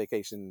on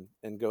vacation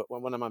and go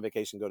when I'm on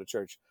vacation, go to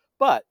church.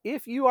 But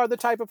if you are the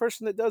type of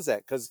person that does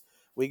that, because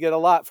we get a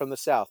lot from the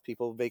South,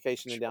 people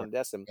vacationing down in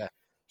Destin,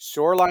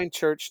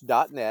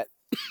 shorelinechurch.net.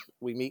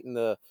 We meet in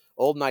the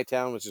old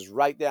Nighttown, which is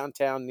right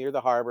downtown near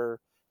the harbor,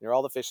 near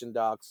all the fishing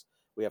docks.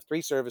 We have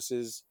 3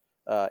 services,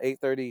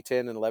 8:30,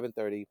 10, and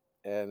 11:30.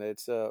 And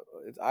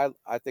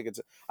I think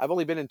I've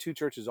only been in 2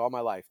 churches all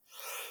my life.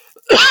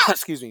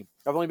 Excuse me.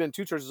 I've only been in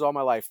 2 churches all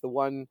my life. The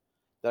one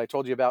that I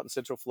told you about in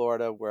Central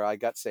Florida where I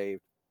got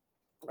saved,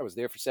 I was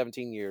there for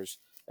 17 years.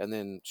 And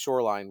then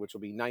Shoreline, which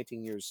will be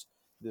 19 years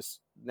this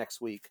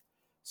next week.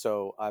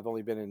 So I've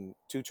only been in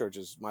 2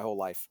 churches my whole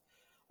life.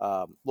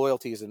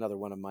 Loyalty is another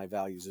one of my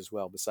values as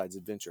well, besides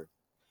adventure.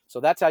 So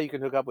that's how you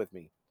can hook up with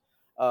me.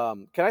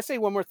 Can I say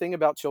one more thing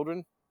about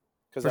children?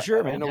 because For sure,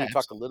 I man. know Yeah, we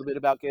talked a little bit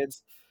about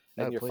kids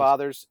no, and your please.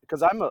 fathers,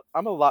 because I'm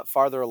a lot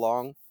farther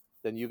along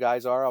than you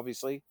guys are,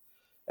 obviously,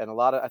 and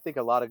I think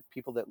a lot of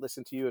people that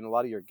listen to you and a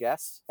lot of your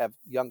guests have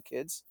young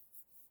kids,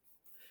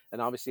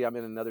 and obviously I'm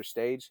in another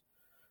stage.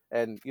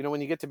 And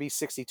when you get to be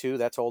 62,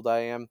 that's how old I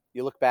am.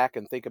 You look back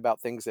and think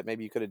about things that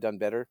maybe you could have done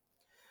better.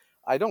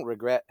 I don't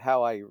regret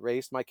how I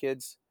raised my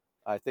kids.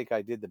 I think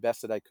I did the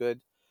best that I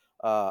could.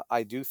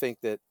 I do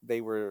think that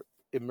they were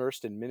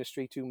immersed in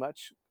ministry too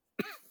much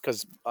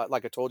because,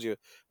 like I told you,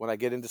 when I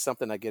get into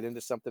something, I get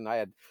into something. I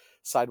had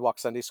sidewalk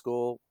Sunday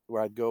school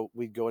where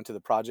we'd go into the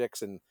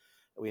projects, and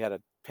we had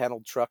a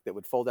paneled truck that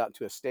would fold out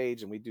into a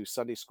stage, and we'd do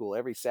Sunday school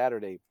every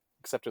Saturday,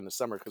 except in the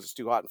summer because it's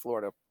too hot in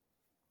Florida,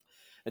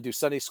 and do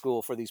Sunday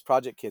school for these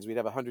project kids. We'd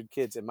have 100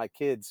 kids, and my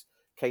kids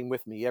came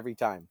with me every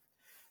time.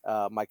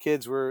 My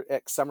kids were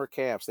at summer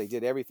camps. They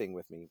did everything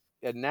with me.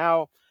 And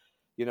now,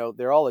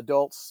 they're all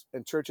adults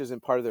and church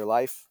isn't part of their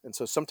life. And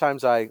so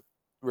sometimes I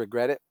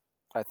regret it.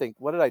 I think,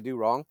 what did I do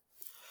wrong?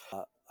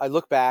 I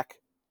look back,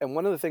 and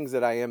one of the things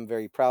that I am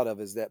very proud of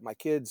is that my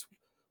kids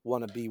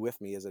want to be with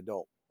me as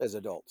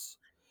adults,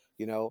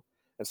 you know.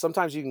 And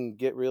sometimes you can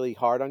get really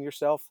hard on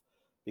yourself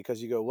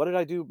because you go, "What did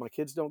I do? My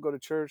kids don't go to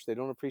church. They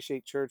don't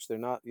appreciate church. They're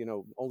not,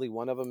 only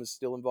one of them is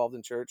still involved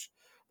in church.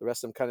 The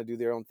rest of them kind of do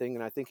their own thing."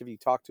 And I think if you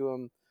talk to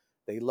them,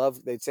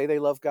 they'd say they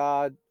love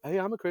God. Hey,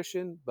 I'm a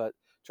Christian, but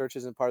church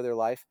isn't part of their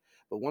life.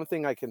 But one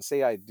thing I can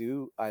say I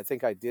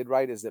think I did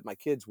right, is that my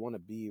kids want to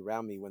be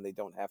around me when they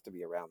don't have to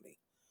be around me.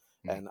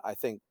 Mm. And I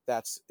think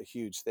that's a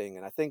huge thing.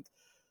 And I think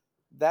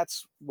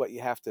that's what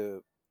you have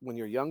to, when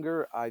you're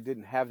younger. I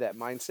didn't have that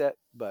mindset,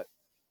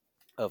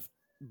 of,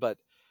 but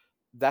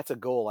that's a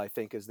goal, I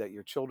think, is that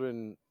your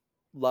children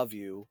love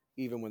you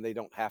even when they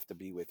don't have to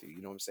be with you.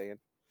 You know what I'm saying?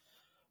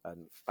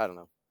 And I don't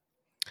know.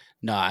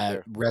 No, I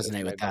There's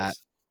resonate my with that.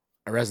 advice.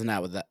 I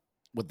resonate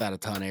with that a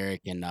ton,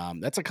 Eric. And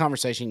that's a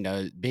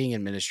conversation, being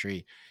in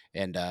ministry,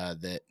 and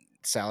that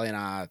Sally and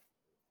I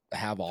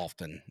have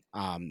often.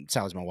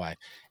 Sally's my wife,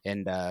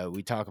 and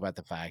we talk about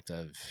the fact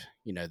of,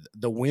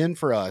 the win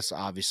for us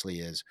obviously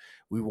is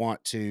we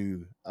want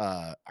to,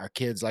 our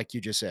kids, like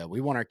you just said,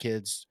 we want our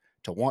kids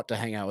to want to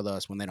hang out with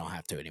us when they don't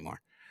have to anymore.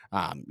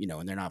 And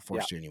they're not Yeah.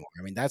 forced to anymore.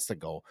 I mean, that's the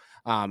goal.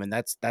 And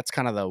that's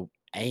kind of the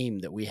aim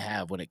that we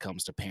have when it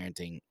comes to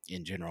parenting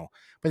in general.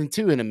 But then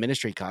too, in a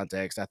ministry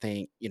context, I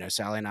think,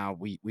 Sally and I,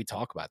 we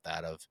talk about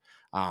that of,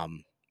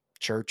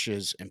 church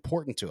is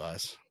important to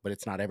us, but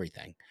it's not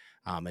everything.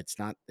 It's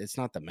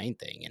not the main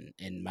thing.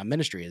 And my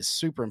ministry is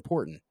super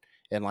important.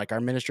 And like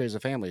our ministry as a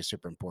family is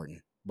super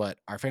important, but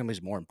our family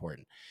is more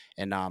important.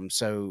 And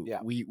so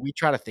Yeah. we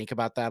try to think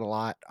about that a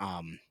lot.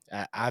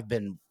 I've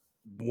been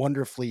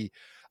wonderfully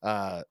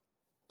uh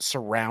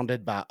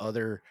surrounded by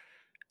other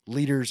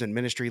leaders and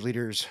ministry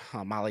leaders.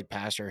 My lead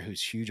pastor,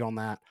 who's huge on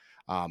that.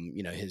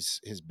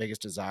 His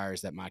biggest desire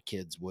is that my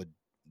kids would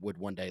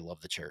one day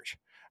love the church.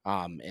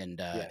 And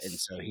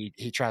Yes. so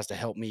he tries to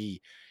help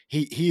me.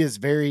 He is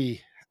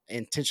very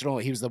intentional.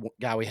 He was the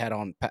guy we had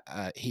on,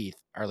 Heath,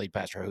 our lead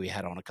pastor, who we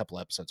had on a couple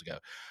episodes ago.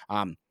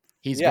 Um,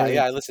 he's Yeah. very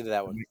Yeah. I listened to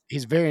that one.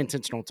 he's very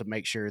intentional to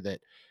make sure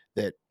that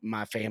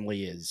my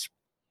family is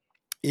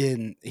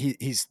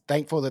he's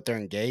thankful that they're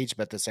engaged,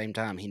 but at the same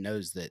time, he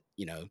knows that,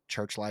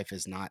 church life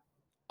is not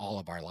all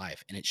of our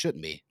life, and it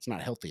shouldn't be. It's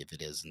not healthy if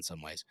it is in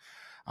some ways.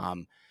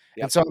 Um,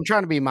 and Yep. so I'm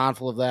trying to be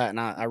mindful of that. And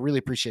I really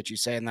appreciate you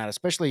saying that,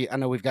 especially I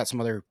know we've got some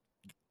other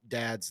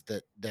dads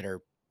that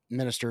are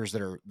ministers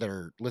that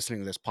are listening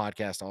to this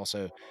podcast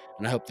also.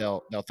 And I hope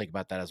they'll think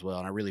about that as well.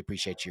 And I really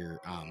appreciate your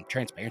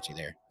transparency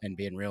there and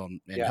being real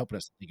and Yeah. helping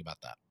us think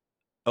about that.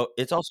 Oh,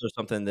 it's also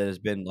something that has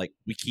been like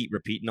we keep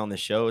repeating on the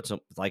show. It's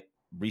like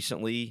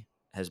recently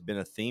has been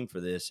a theme for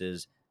this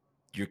is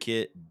your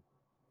kid.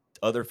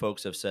 Other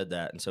folks have said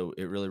that, and so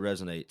it really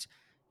resonates.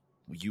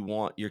 You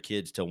want your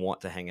kids to want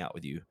to hang out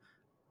with you. I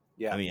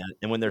Yeah. mean,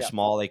 and when they're Yeah.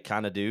 small, they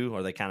kind of do,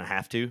 or they kind of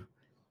have to.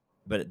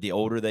 But the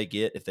older they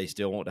get, if they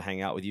still want to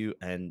hang out with you,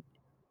 and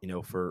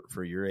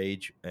for your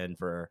age and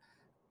for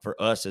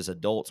us as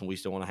adults, and we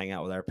still want to hang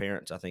out with our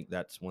parents, I think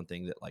that's one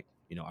thing that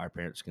our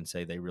parents can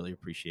say they really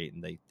appreciate,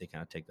 and they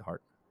kind of take to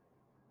heart.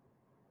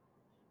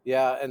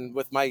 Yeah, and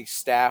with my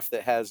staff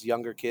that has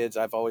younger kids,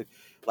 I've always,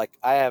 like,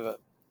 I have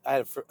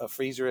a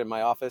freezer in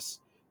my office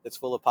that's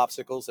full of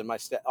popsicles,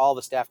 and all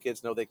the staff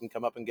kids know they can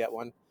come up and get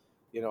one.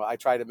 I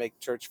try to make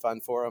church fun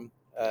for them.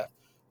 Yeah.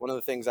 One of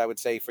the things I would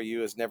say for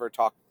you is never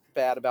talk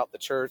bad about the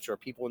church or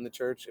people in the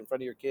church in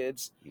front of your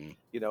kids. Mm,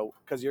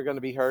 Because you're going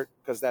to be hurt,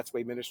 because that's the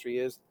way ministry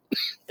is,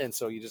 and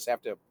so you just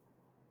have to.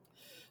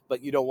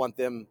 But you don't want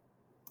them,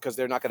 because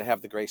they're not going to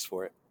have the grace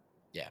for it.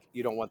 yeah,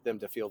 You don't want them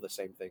to feel the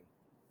same thing.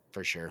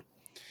 for sure.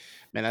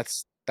 Man,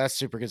 that's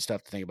super good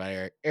stuff to think about,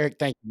 Eric. Eric,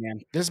 thank you, man.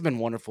 This has been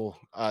wonderful.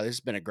 This has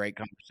been a great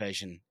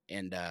conversation,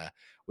 and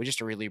we just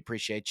really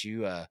appreciate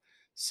you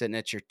sitting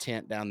at your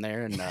tent down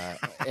there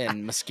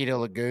in Mosquito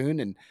Lagoon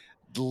and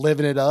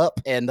living it up,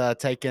 and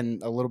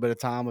taking a little bit of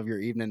time of your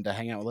evening to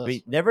hang out with I us.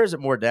 mean, never is it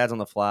more dads on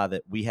the fly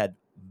that we had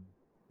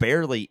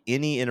barely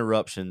any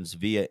interruptions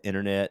via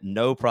internet,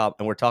 no problem.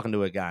 And we're talking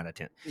to a guy in a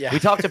tent. Yeah. We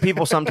talk to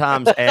people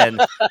sometimes and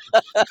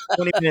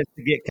 20 minutes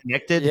to get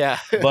connected. Yeah.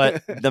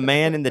 But the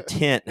man in the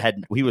tent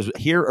he was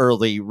here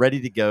early, ready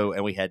to go,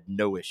 and we had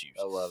no issues.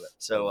 I love it.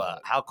 So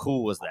how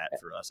cool was that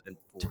for us? And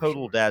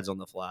total sure. Dads on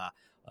the Fly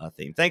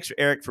theme. Thanks,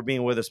 Eric, for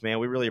being with us, man.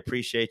 We really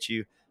appreciate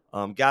you.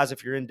 Guys,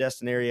 if you're in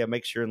Destin area,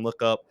 make sure and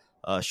look up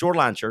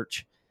Shoreline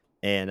Church.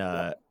 And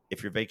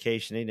if you're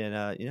vacationing,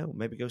 and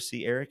maybe go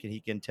see Eric, and he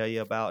can tell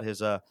you about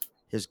his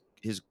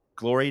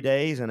glory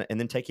days, and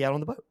then take you out on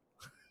the boat.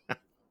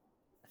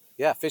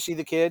 Yeah, Fishy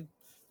the Kid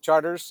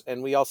charters,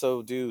 and we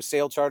also do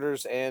sail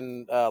charters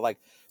and like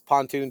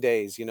pontoon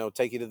days.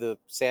 Take you to the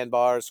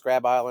sandbars,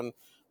 Crab Island,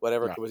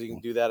 whatever. Yeah. Because you can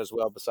do that as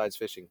well besides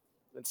fishing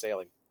and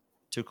sailing.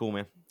 Too cool,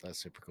 man. That's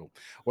super cool.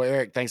 Well,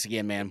 Eric, thanks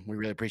again, man. We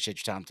really appreciate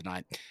your time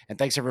tonight. And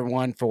thanks,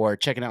 everyone, for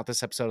checking out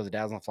this episode of the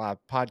Dads on the Fly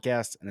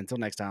podcast. And until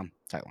next time,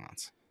 tight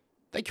lines.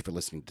 Thank you for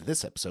listening to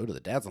this episode of the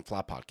Dads on the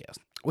Fly podcast.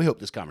 We hope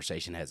this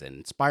conversation has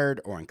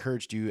inspired or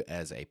encouraged you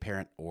as a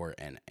parent or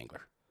an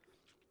angler.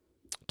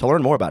 To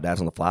learn more about Dads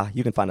on the Fly,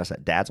 you can find us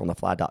at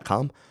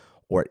dadsonthefly.com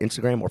or at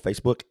Instagram or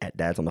Facebook at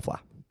Dads on the Fly.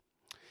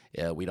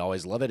 Yeah, we'd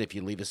always love it if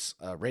you leave us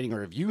a rating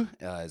or review,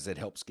 as it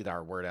helps get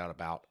our word out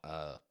about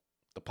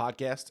the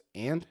podcast.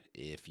 And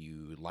if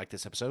you like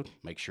this episode,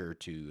 make sure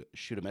to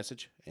shoot a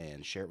message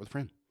and share it with a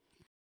friend.